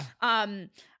tag. Yeah.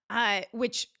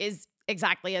 Which is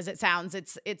exactly as it sounds.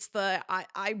 It's the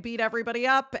I beat everybody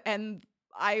up and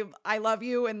I love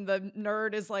you, and the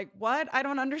nerd is like, what? I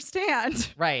don't understand.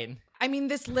 Right. I mean,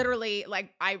 this literally,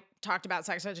 like I talked about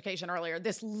sex education earlier,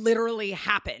 this literally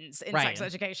happens in sex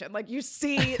education. Like you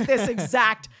see this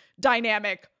exact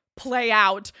dynamic play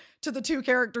out to the two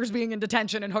characters being in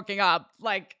detention and hooking up.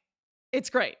 Like, it's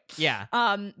great. Yeah.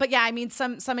 But yeah, I mean,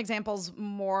 some examples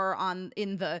more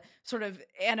in the sort of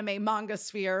anime manga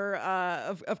sphere.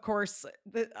 Of course,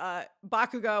 the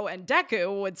Bakugo and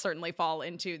Deku would certainly fall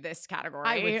into this category.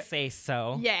 I would say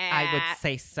so. Yeah. I would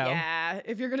say so. Yeah.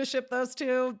 If you're gonna ship those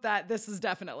two, this is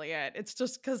definitely it. It's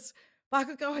just because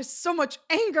Bakugo has so much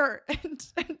anger, and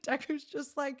Deku's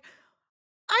just like,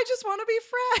 I just want to be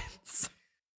friends.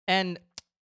 And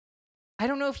I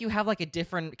don't know if you have like a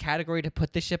different category to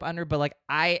put the ship under, but like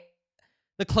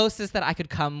the closest that I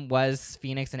could come was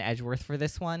Phoenix and Edgeworth for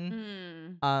this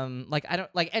one. Like I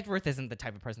don't like Edgeworth isn't the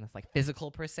type of person that's like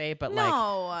physical per se, but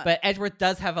but Edgeworth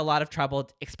does have a lot of trouble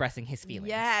expressing his feelings.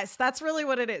 Yes, that's really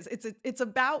what it is. It's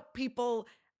about people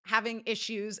having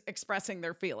issues expressing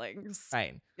their feelings.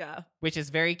 Right. Yeah. Which is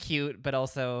very cute, but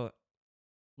also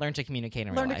learn to communicate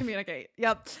in real life. Communicate.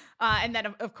 Yep. And then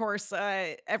of course,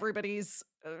 everybody's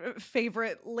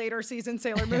favorite later season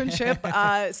Sailor Moon ship,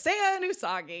 Seiya and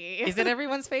Usagi. Is it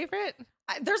everyone's favorite?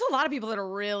 There's a lot of people that are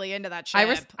really into that ship.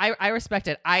 I respect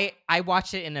it. I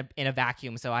watched it in a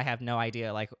vacuum, so I have no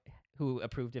idea like who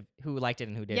approved it, who liked it,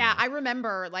 and who didn't. Yeah, I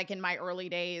remember like in my early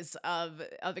days of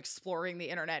exploring the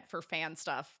internet for fan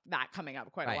stuff, that coming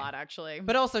up quite a lot actually.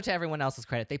 But also to everyone else's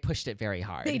credit, they pushed it very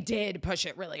hard. They did push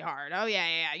it really hard. Oh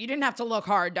yeah. You didn't have to look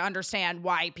hard to understand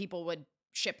why people would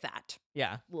ship that.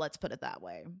 Yeah. Let's put it that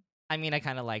way. I mean, I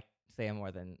kind of like Seiya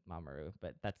more than Mamoru,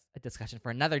 but that's a discussion for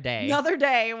another day. Another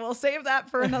day. We'll save that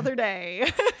for another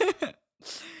day.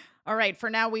 All right.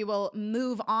 For now, we will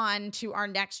move on to our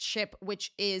next ship,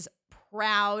 which is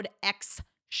Proud X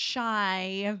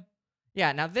Shy.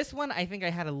 Yeah. Now, this one, I think I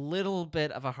had a little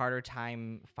bit of a harder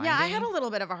time finding. Yeah, I had a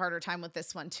little bit of a harder time with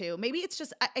this one, too. Maybe it's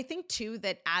just, I think, too,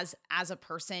 that as a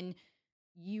person,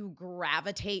 you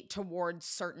gravitate towards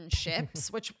certain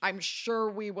ships, which I'm sure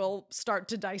we will start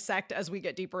to dissect as we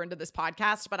get deeper into this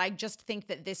podcast. But I just think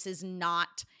that this is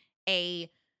not a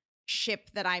ship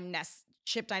that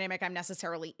ship dynamic I'm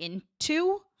necessarily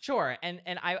into. Sure. And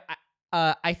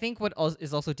I think what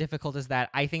is also difficult is that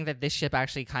I think that this ship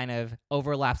actually kind of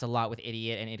overlaps a lot with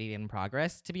Idiot and Idiot in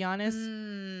Progress, to be honest,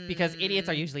 because idiots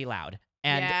are usually loud.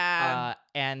 And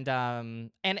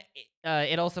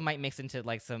it also might mix into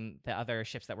like the other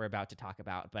ships that we're about to talk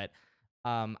about. But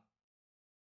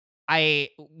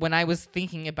when I was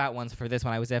thinking about ones for this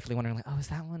one, I was definitely wondering like, oh, is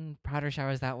that one Proud or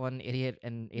Shower? Is that one Idiot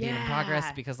and Idiot in Progress?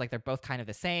 Because like they're both kind of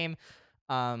the same.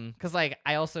 Because like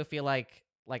I also feel like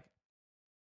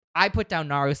I put down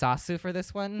Narusasu for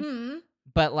this one,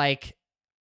 but like,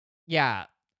 yeah,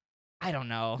 I don't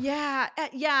know. Yeah,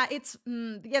 it's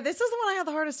this is the one I had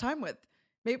the hardest time with.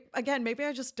 Maybe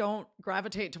I just don't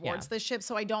gravitate towards this ship,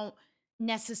 so I don't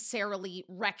necessarily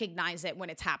recognize it when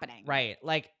it's happening. Right,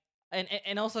 like,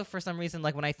 and also for some reason,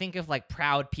 like when I think of like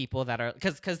proud people that are,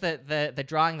 because the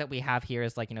drawing that we have here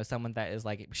is like, you know, someone that is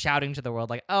like shouting to the world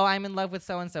like, oh, I'm in love with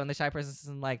so and so, and the shy person is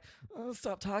like, oh,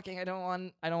 stop talking, I don't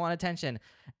want attention.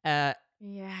 I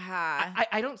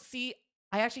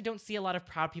actually don't see a lot of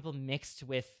proud people mixed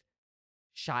with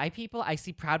shy people. I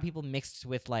see proud people mixed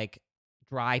with like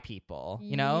dry people,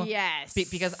 you know? Yes.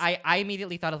 Because I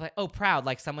immediately thought of like, oh, proud,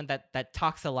 like someone that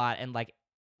talks a lot and like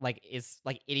is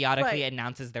like idiotically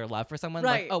announces their love for someone.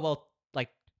 Like, oh well, like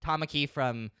Tamaki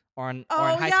from Ouran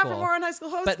High School. From Ouran High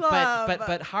School Host Club.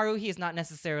 But Haruhi is not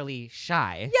necessarily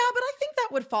shy. Yeah, but I think that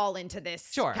would fall into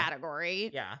this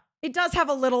category. Yeah. It does have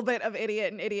a little bit of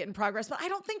Idiot and Idiot in Progress, but I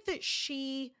don't think that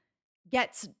she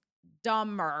gets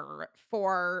dumber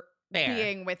for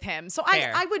being with him. So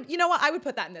I would, you know what? I would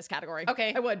put that in this category.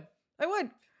 Okay. I would.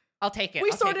 I'll take it. We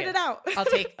sorted it out. I'll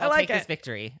take this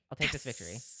victory.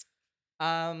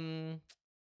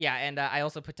 Yeah, and I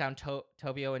also put down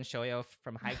Tobio and Shoyo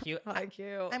from Haikyuu.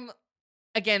 Haikyuu.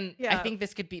 I think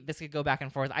this could go back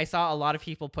and forth. I saw a lot of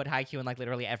people put Haikyuu in like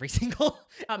literally every single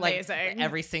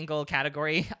every single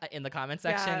category in the comment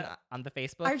section on the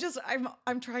Facebook.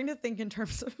 I'm trying to think in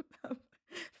terms of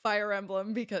Fire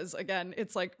Emblem because again,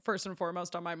 it's like first and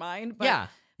foremost on my mind. But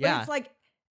it's like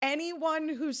anyone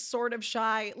who's sort of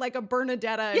shy, like a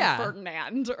Bernadetta and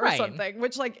Ferdinand or something,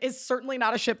 which like is certainly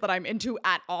not a ship that I'm into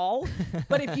at all.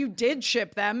 But if you did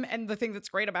ship them, and the thing that's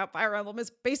great about Fire Emblem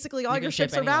is basically all your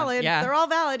ships are valid. Yeah. They're all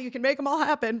valid. You can make them all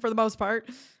happen for the most part.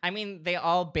 I mean, they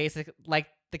all like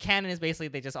the canon is basically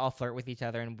they just all flirt with each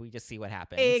other and we just see what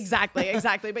happens. Exactly.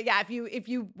 But yeah, if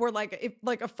you were like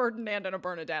a Ferdinand and a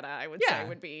Bernadetta, I would say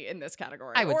would be in this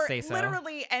category. I would say so.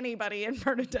 Literally anybody in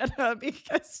Bernadetta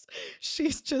because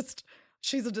she's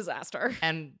a disaster.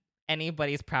 And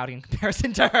anybody's proud in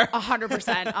comparison to her.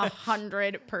 100%.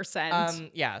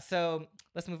 100%. Yeah, so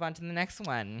let's move on to the next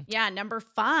one. Yeah, number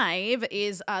 5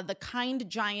 is the Kind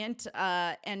Giant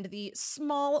and the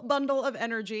Small Bundle of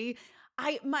Energy.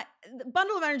 The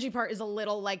bundle of energy part is a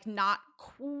little like not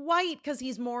quite because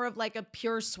he's more of like a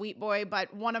pure sweet boy,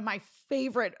 but one of my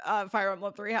favorite Fire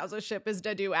Emblem Three Houses ship is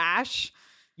Dedu Ash.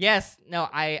 Yes, no,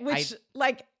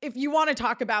 like if you want to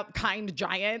talk about Kind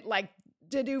Giant, like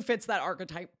Dedu fits that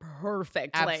archetype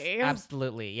perfectly.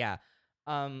 Absolutely, yeah.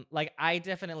 Like I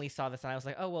definitely saw this and I was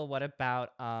like, oh well, what about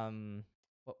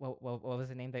what was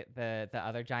the name the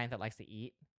other giant that likes to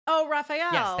eat? Oh,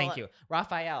 Raphael. Yes, thank you.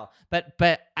 Raphael. But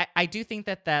I do think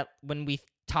that when we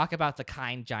talk about the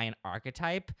Kind Giant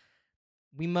archetype,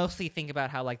 we mostly think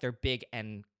about how like they're big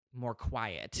and more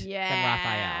quiet than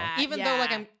Raphael. Even though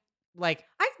like I'm like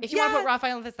if you want to put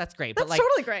Raphael in this, that's great. That's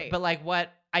totally great. But like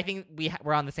what I think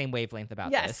we're on the same wavelength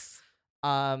about this.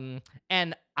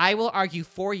 And I will argue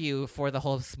for you for the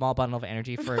whole small bundle of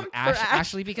energy for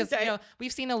Ashley because you know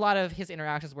we've seen a lot of his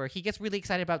interactions where he gets really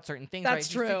excited about certain things. That's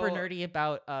true. He's super nerdy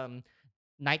about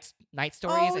night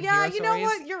stories Oh and yeah, hero you know stories.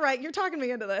 what? You're right. You're talking me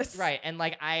into this. Right. And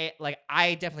I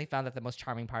definitely found that the most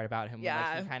charming part about him when like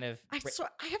Yeah. he kind of I have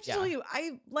to yeah. tell you,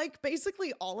 I like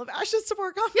basically all of Ash's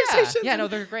support Yeah. conversations. Yeah, no,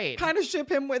 and they're great. kind of ship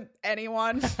him with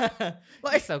anyone.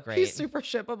 Like He's so great. he's super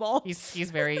shippable. He's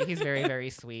very very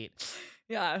sweet.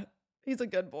 Yeah. He's a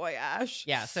good boy, Ash.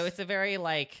 Yeah, so it's a very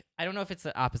like I don't know if it's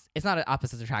an opposite. It's not an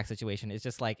opposite attract situation. It's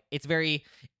just like it's very.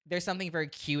 There's something very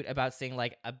cute about seeing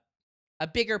like a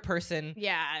bigger person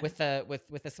Yeah. with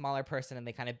a smaller person, and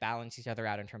they kind of balance each other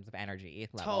out in terms of energy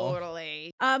level.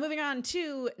 Totally. Moving on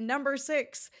to number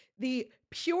 6, the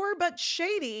pure but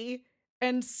shady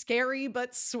and scary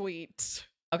but sweet.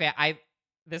 Okay,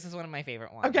 this is one of my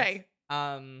favorite ones. Okay.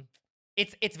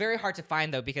 It's very hard to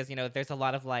find though because there's a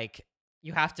lot of like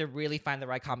you have to really find the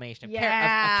right combination of, of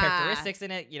characteristics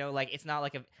in it. Like it's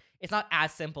not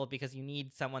as simple because you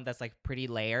need someone that's like pretty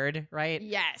layered, right?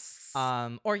 Yes.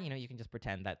 Or you can just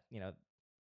pretend that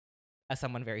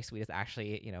someone very sweet is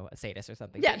actually a sadist or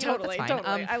something. Yeah, But, totally, that's fine.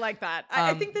 totally. I like that.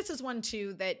 I think this is one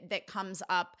too that comes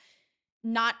up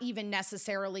not even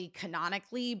necessarily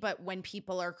canonically, but when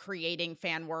people are creating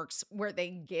fan works where they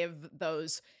give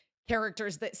those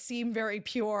characters that seem very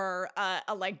pure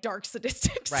a like dark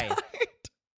sadistic Right. side.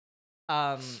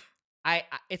 I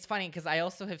it's funny because I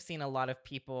also have seen a lot of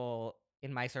people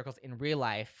in my circles in real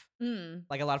life,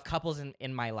 like a lot of couples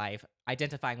in my life,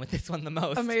 identifying with this one the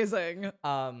most. Amazing.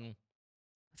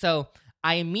 So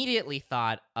I immediately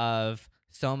thought of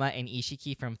Soma and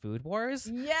Ishiki from Food Wars.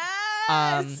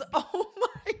 Yes. Oh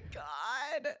my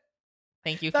god.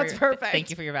 Thank you. That's perfect. Thank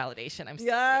you for your validation.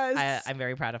 Yes. I'm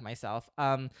very proud of myself.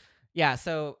 Yeah.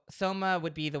 So Soma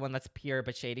would be the one that's pure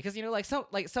but shady because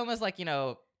Soma's like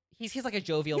he's like a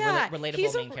jovial,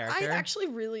 relatable main character. I actually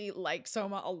really like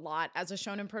Soma a lot as a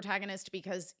shonen protagonist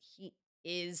because he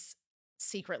is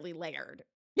secretly layered.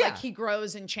 Yeah. Like he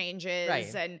grows and changes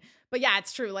Right. but yeah,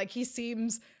 it's true. Like he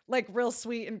seems like real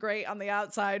sweet and great on the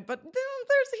outside, but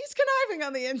he's conniving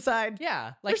on the inside.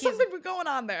 Yeah. Like there's something going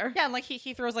on there. Yeah, and like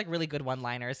he throws like really good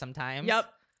one-liners sometimes.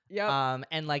 Yep.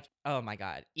 And like, oh my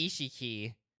god,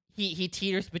 Ishiki, he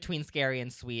teeters between scary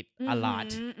and sweet a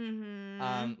lot.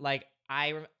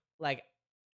 Like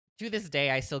to this day,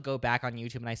 I still go back on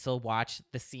YouTube and I still watch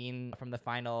the scene from the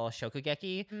final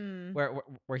Shokugeki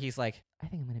where he's like, I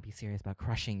think I'm gonna be serious about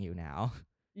crushing you now.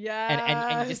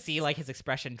 Yeah. And you just see like his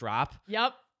expression drop.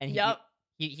 Yep. And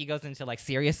he goes into like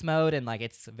serious mode and like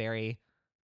it's very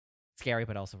scary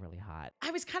but also really hot. I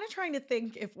was kind of trying to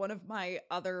think if one of my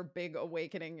other big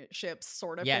awakening ships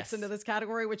sort of Yes. fits into this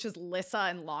category, which is Lissa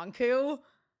and Lonku.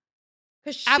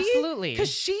 Absolutely. Because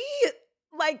she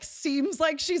like seems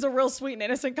like she's a real sweet and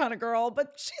innocent kind of girl,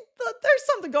 but there's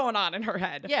something going on in her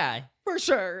head. Yeah. For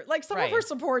sure. Like some of Right. her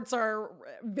supports are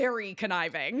very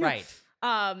conniving. Right.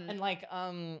 And like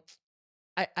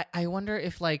I wonder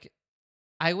if like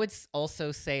I would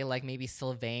also say like maybe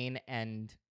Sylvain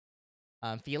and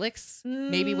Felix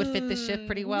maybe would fit this ship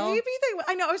pretty well. Maybe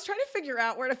I know. I was trying to figure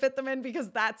out where to fit them in because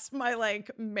that's my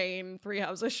like main Three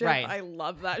Houses ship. Right. I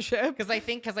love that ship. Because I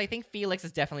think Felix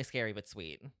is definitely scary but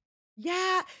sweet.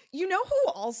 Yeah, you know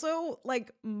who also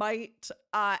like might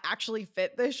actually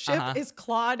fit this ship is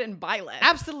Claude and Byleth.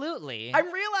 Absolutely.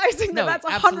 I'm realizing that that's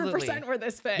 100% absolutely. where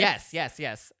this fits.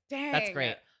 Yes. Dang. That's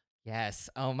great. Yes.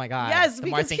 Oh my god. Yes, the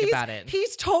more I because think about it.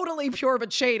 he's totally pure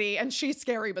but shady, and she's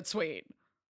scary but sweet.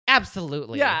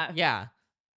 Absolutely. Yeah. Yeah.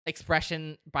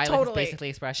 Expression. Byleth Totally. is basically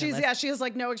expression. She has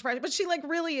like no expression, but she like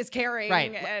really is caring.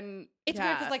 Right. And It's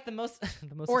weird because like the most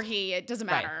or it doesn't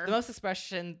matter. Right. The most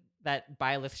expression that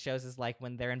Byleth shows is like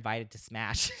when they're invited to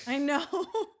Smash. I know.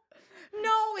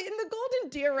 No, in the Golden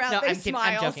Deer route, No, they I'm kidding.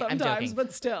 smile I'm joking. sometimes,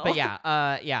 but still. But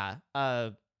yeah,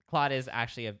 Claude is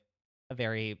actually a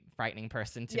very frightening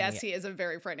person to me. Yes, he is a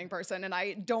very frightening person, and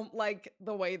I don't like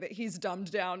the way that he's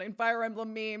dumbed down in Fire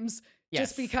Emblem memes. Yes.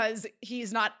 Just because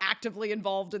he's not actively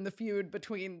involved in the feud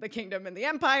between the kingdom and the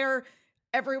empire.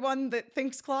 Everyone that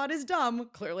thinks Claude is dumb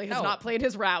clearly has not played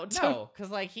his route. No,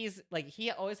 because like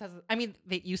he always has. I mean,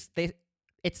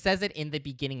 it says it in the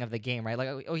beginning of the game, right?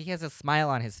 Like, oh, he has a smile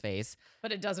on his face,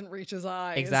 but it doesn't reach his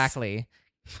eyes. Exactly.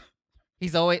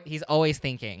 He's always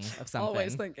thinking of something.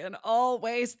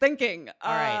 Always thinking.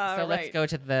 All right, so let's go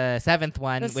to the seventh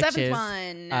one, which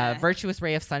is Virtuous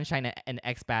Ray of Sunshine and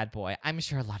Ex Bad Boy. I'm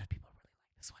sure a lot of people really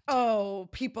like this one. Oh,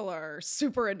 people are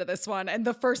super into this one. And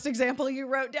the first example you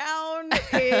wrote down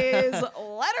is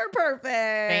Letter Perfect.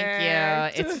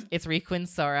 Thank you. It's Riku and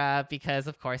Sora because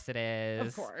of course it is.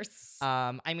 Of course.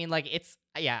 I mean, like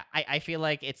I feel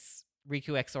like it's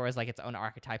Riku X Sora is like its own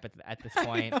archetype at this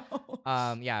point.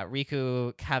 Yeah,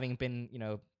 Riku having been,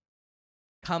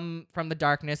 come from the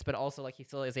darkness, but also like he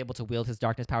still is able to wield his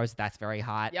darkness powers. That's very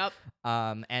hot. Yep.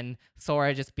 And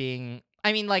Sora just being,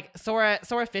 I mean, like Sora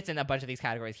fits in a bunch of these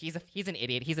categories. He's an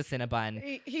idiot. He's a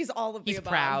Cinnabon. He's all of the He's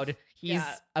above. proud. He's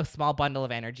Yeah. a small bundle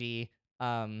of energy.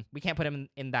 We can't put him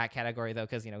in that category though,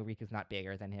 because Riku's not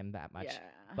bigger than him that much. Yeah.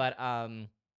 But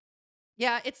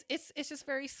yeah, it's just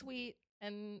very sweet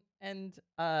and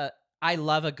I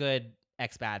love a good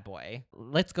ex bad boy.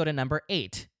 Let's go to number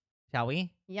 8, shall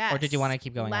we? Yes. Or did you want to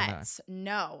keep going on that? Let's.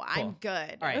 No, I'm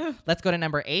good. All right, let's go to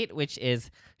number 8, which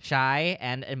is shy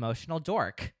and emotional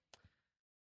dork.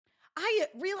 I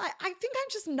think I'm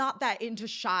just not that into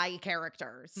shy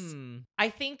characters. I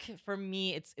think for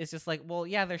me, it's just like, well,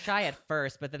 yeah, they're shy at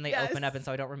first, but then they open up, and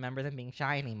so I don't remember them being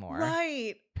shy anymore.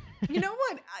 Right. You know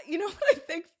what? You know what I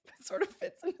think sort of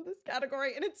fits into this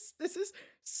category, and this is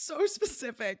so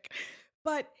specific,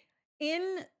 but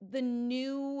in the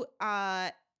new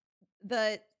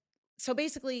so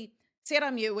basically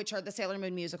Sailor Moon, which are the Sailor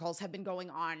Moon musicals, have been going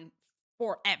on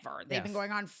forever. They've been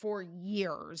going on for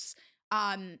years.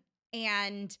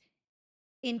 And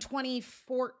in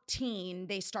 2014,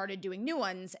 they started doing new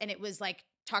ones, and it was like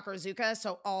Takarazuka,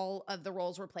 so all of the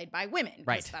roles were played by women.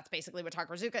 Right. That's basically what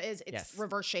Takarazuka is. It's Yes.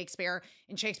 reverse Shakespeare.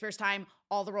 In Shakespeare's time,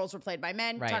 all the roles were played by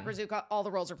men. Right. Takarazuka, all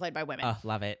the roles are played by women. Oh,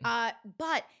 love it.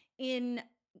 But in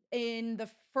the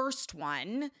first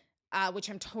one, which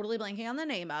I'm totally blanking on the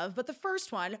name of, but the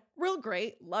first one, real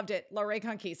great, loved it. La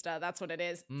Reconquista, that's what it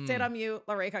is. Sailor Moon,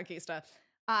 La Reconquista.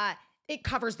 It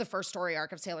covers the first story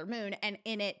arc of Sailor Moon, and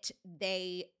in it,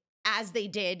 they, as they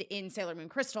did in Sailor Moon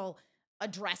Crystal,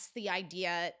 address the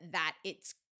idea that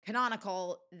it's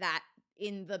canonical that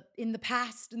in the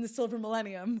past, in the Silver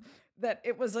Millennium, that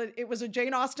it was a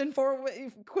Jane Austen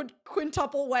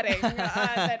quintuple wedding,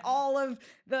 that all of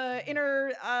the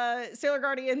inner Sailor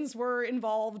Guardians were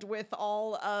involved with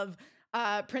all of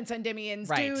Prince Endymion's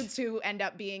dudes, who end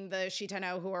up being the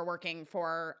Shitano, who are working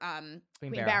for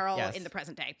Queen Beryl in the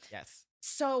present day. Yes.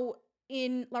 So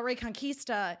in La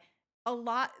Reconquista,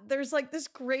 there's like this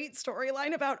great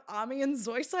storyline about Ami and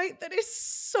Zoisite that is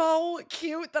so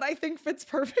cute that I think fits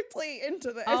perfectly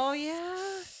into this. Oh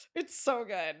yeah. It's so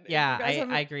good. Yeah,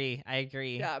 I agree.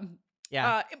 Yeah.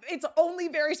 Yeah. It's only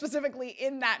very specifically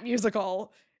in that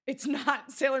musical. It's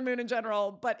not Sailor Moon in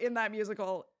general, but in that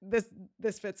musical, this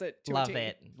fits it to a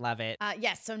T. Love it.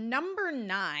 Yes. So number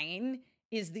 9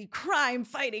 is the crime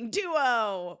fighting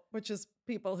duo, which is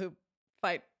people who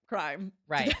fight crime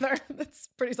together. That's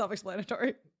pretty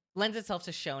self-explanatory. Lends itself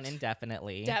to shonen,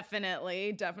 definitely.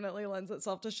 Definitely lends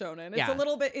itself to shonen. It's a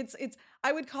little bit. It's.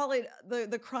 I would call it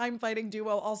the crime fighting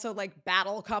duo, also like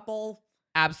battle couple.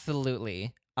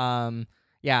 Absolutely.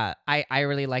 Yeah, I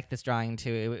really like this drawing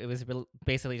too. It was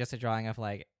basically just a drawing of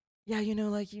like, yeah,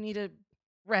 like you need to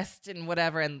rest and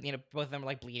whatever, and both of them are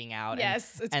like bleeding out.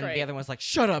 Yes, it's and great. The other one's like,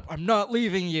 shut up, I'm not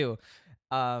leaving you.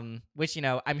 Which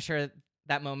I'm sure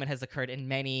that moment has occurred in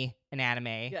many an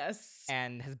anime. Yes,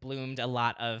 and has bloomed a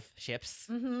lot of ships.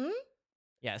 Mm-hmm.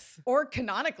 Yes, or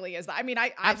canonically is that. I mean,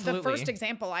 I the first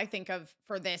example I think of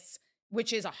for this,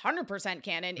 which is 100%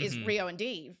 canon, is Rio and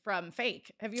D from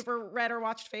Fake. Have you ever read or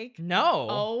watched Fake? No.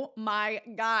 Oh my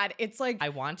God. It's like, I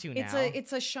want to now.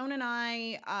 It's a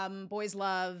shonen boys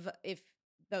love. If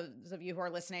those of you who are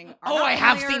listening are Oh, not I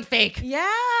have familiar. seen Fake. Yeah.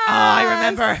 Oh, I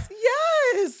remember.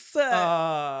 Yes.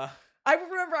 I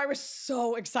remember I was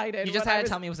so excited. You just had to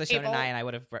tell me it was a shonen and I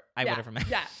would have remembered.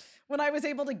 Yeah. When I was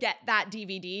able to get that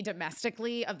DVD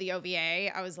domestically of the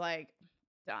OVA, I was like,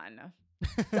 done.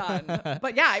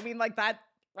 But yeah, I mean, like that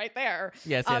right there.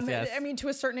 Yes. I mean, to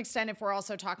a certain extent, if we're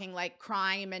also talking like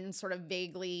crime and sort of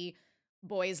vaguely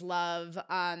boys love,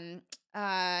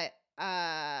 Ash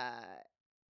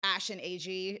and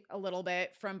Eiji a little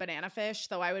bit from Banana Fish,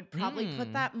 though I would probably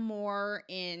put that more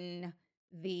in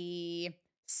the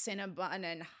Cinnabon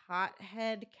and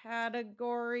Hothead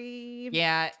category.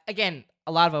 Yeah, again,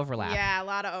 a lot of overlap. Yeah, a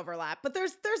lot of overlap. But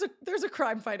there's a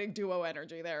crime fighting duo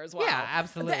energy there as well. Yeah,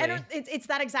 absolutely. It's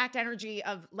that exact energy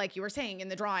of, like you were saying in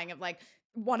the drawing, of like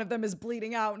one of them is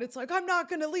bleeding out and it's like, I'm not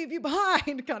gonna leave you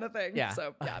behind kind of thing. Yeah.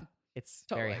 So yeah. It's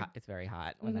totally very hot. It's very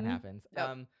hot when that happens.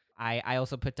 Yep. I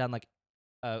also put down like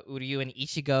Uryu and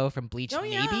Ichigo from Bleach,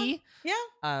 maybe.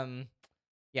 Yeah.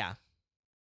 Yeah.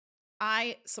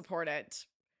 I support it.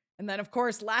 And then, of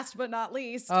course, last but not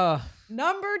least, Oh,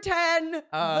 number 10,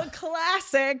 the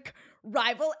classic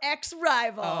Rival X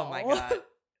Rival. Oh my God.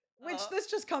 Which this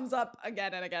just comes up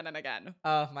again and again and again.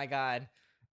 Oh my God.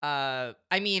 I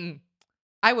mean,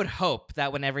 I would hope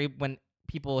that when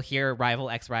people hear Rival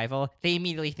X Rival, they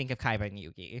immediately think of Kaiba and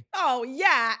Yugi. Oh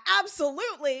yeah,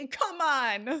 absolutely. Come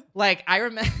on. Like I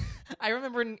remember I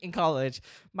remember in college,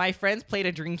 my friends played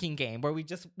a drinking game where we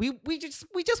just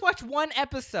watched one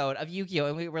episode of Yu-Gi-Oh!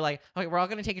 And we were like, okay, we're all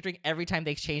gonna take a drink every time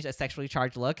they exchanged a sexually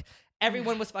charged look.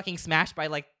 Everyone was fucking smashed by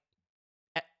like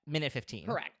minute 15.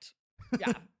 Correct.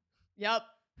 Yeah. Yep.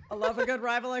 I love a good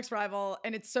rival X rival,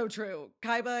 and it's so true.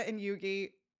 Kaiba and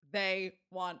Yugi, they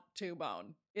want to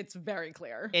bone. It's very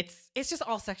clear. It's just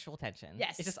all sexual tension.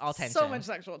 Yes. It's just all tension. So much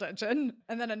sexual tension.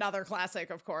 And then another classic,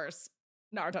 of course,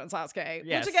 Naruto and Sasuke.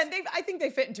 Yes. Which again, I think they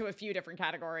fit into a few different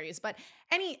categories. But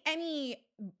any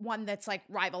one that's like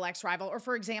rival X rival, or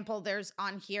for example, there's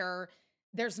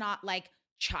not like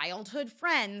childhood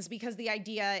friends, because the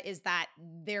idea is that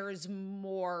there's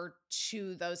more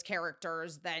to those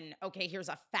characters than, okay, here's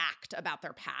a fact about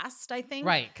their past, I think.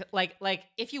 Right. Like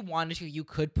if you wanted to, you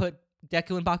could put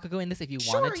Deku and Bakugo in this if you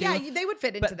wanted to. Sure, yeah, they would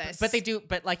fit into this. But they do,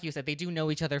 but like you said, they do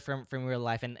know each other from real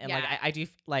life. And Yeah. like I do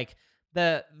like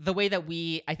the way that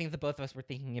I think the both of us were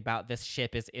thinking about this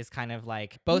ship is kind of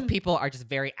like both people are just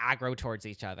very aggro towards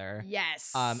each other.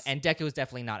 Yes. And Deku is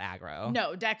definitely not aggro.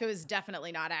 No, Deku is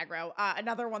definitely not aggro.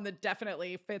 Another one that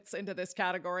definitely fits into this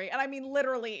category, and I mean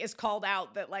literally is called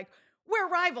out that like we're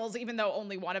rivals, even though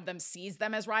only one of them sees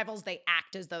them as rivals, they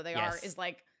act as though they are, is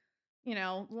like, you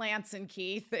know, Lance and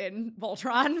Keith in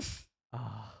Voltron.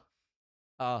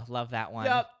 Oh, love that one.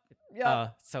 Yep. Oh,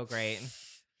 so great.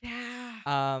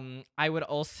 Yeah. I would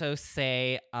also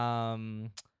say, I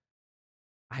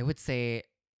would say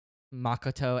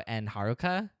Makoto and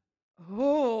Haruka.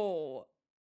 Oh,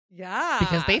 yeah.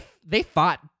 Because they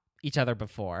fought each other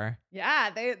before. Yeah,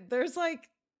 there's like,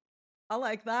 I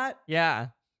like that. Yeah.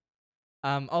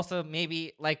 Also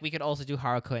maybe like we could also do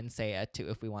Haruka and Seiya too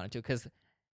if we wanted to, because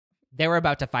they were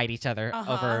about to fight each other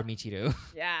over Michiru.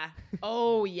 Yeah.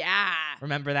 Oh yeah.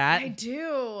 Remember that? I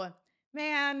do.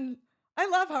 Man, I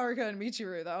love Haruka and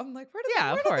Michiru though. I'm like, where do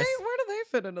they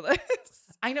fit into this?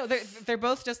 I know they're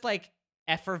both just like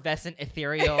effervescent,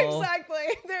 ethereal. Exactly.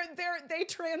 They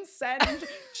transcend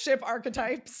ship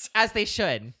archetypes. As they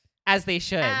should. As they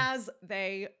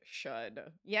should.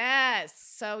 Yes.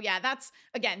 So yeah, that's,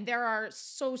 again, there are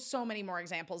so many more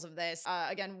examples of this.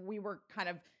 Again, we were kind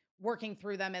of working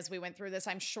through them as we went through this.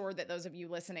 I'm sure that those of you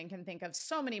listening can think of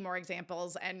so many more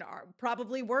examples, and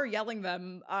probably were yelling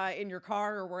them in your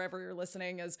car or wherever you're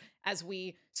listening as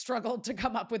we struggled to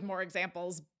come up with more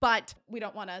examples. But we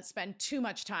don't want to spend too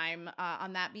much time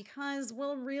on that, because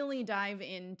we'll really dive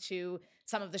into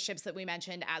some of the ships that we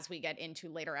mentioned as we get into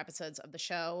later episodes of the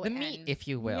show. The meat, if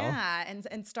you will. Yeah,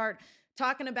 and start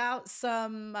talking about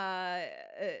some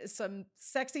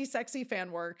sexy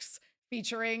fan works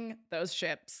featuring those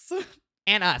ships.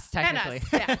 And us, technically.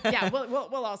 And us. Yeah.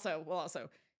 We'll also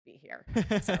be here.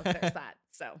 So there's that.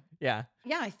 So yeah,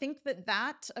 I think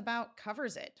that about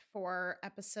covers it for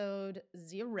episode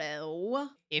 0.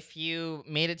 If you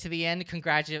made it to the end,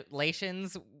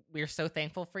 congratulations. We're so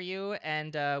thankful for you,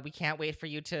 and we can't wait for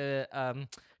you to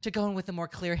go in with a more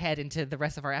clear head into the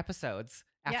rest of our episodes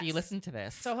after you listen to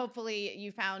this. So hopefully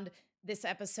you found this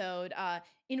episode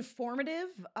informative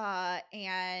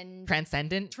and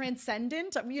transcendent.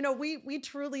 You know, we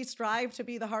truly strive to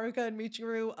be the Haruka and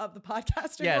Michiru of the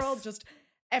podcasting world, just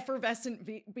effervescent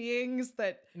beings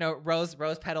that, you know, rose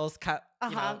petals cut,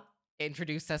 you know,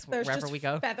 introduce us wherever we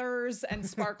go. Feathers and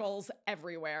sparkles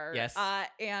everywhere. Yes.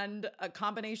 And a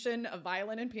combination of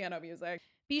violin and piano music.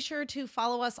 Be sure to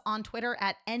follow us on Twitter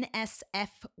at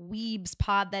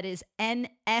NSFWeebsPod. That is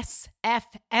NSF,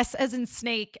 S as in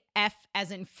snake, F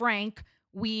as in Frank,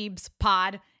 Weebs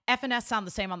Pod. F and S sound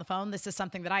the same on the phone. This is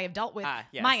something that I have dealt with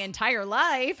my entire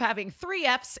life, having 3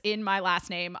 Fs in my last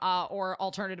name, or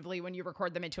alternatively, when you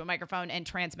record them into a microphone and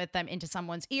transmit them into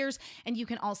someone's ears. And you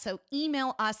can also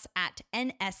email us at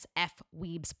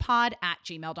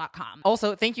nsfweebspod@gmail.com.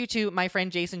 Also, thank you to my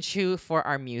friend Jason Chu for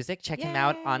our music. Check him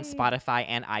out on Spotify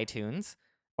and iTunes,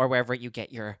 or wherever you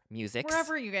get your music.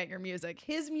 Wherever you get your music.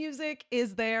 His music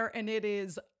is there, and it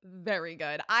is very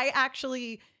good. I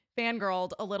actually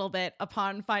fangirled a little bit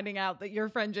upon finding out that your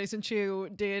friend Jason Chu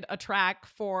did a track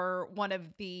for one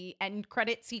of the end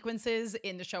credit sequences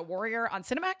in the show Warrior on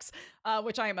Cinemax,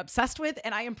 which I am obsessed with,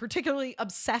 and I am particularly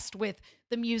obsessed with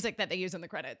the music that they use in the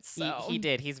credits. So He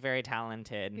did. He's very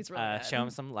talented. He's really good. Show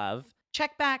him some love.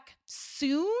 Check back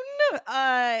soon,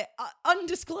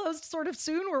 undisclosed sort of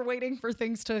soon. We're waiting for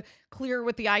things to clear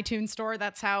with the iTunes store.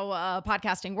 That's how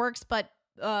podcasting works. But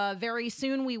very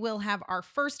soon we will have our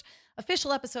first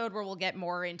official episode where we'll get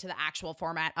more into the actual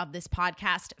format of this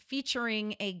podcast,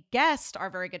 featuring a guest, our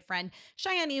very good friend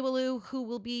Cheyenne Iwalu, who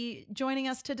will be joining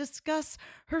us to discuss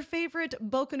her favorite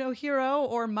Boku no Hero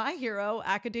or My Hero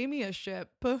Academia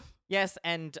ship. Yes,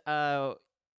 and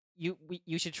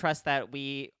you should trust that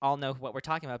we all know what we're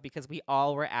talking about because we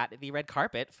all were at the red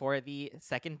carpet for the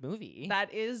second movie.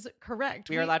 That is correct.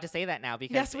 We are allowed to say that now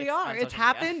because yes, we it's are. on It's social media.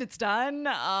 happened. It's done.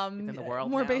 It's in the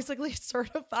world We're now. basically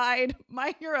certified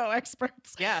My Hero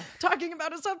experts. Yeah. Talking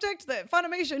about a subject that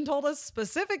Funimation told us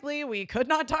specifically we could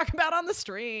not talk about on the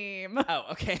stream. Oh,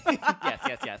 okay.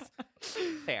 yes.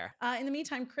 Fair. In the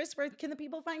meantime, Chris, where can the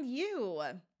people find you?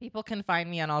 People can find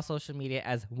me on all social media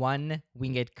as One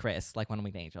Winged Chris, like One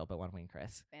Winged Angel, but One Winged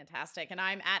Chris. Fantastic. And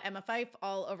I'm at Emma Fife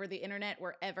all over the internet,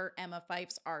 wherever Emma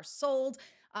Fifes are sold.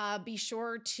 Be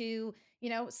sure to,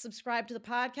 subscribe to the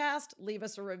podcast, leave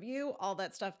us a review. All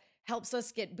that stuff helps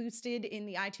us get boosted in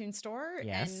the iTunes store.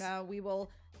 Yes. And we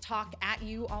will talk at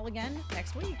you all again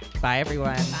next week. Bye,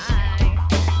 everyone.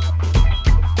 Bye.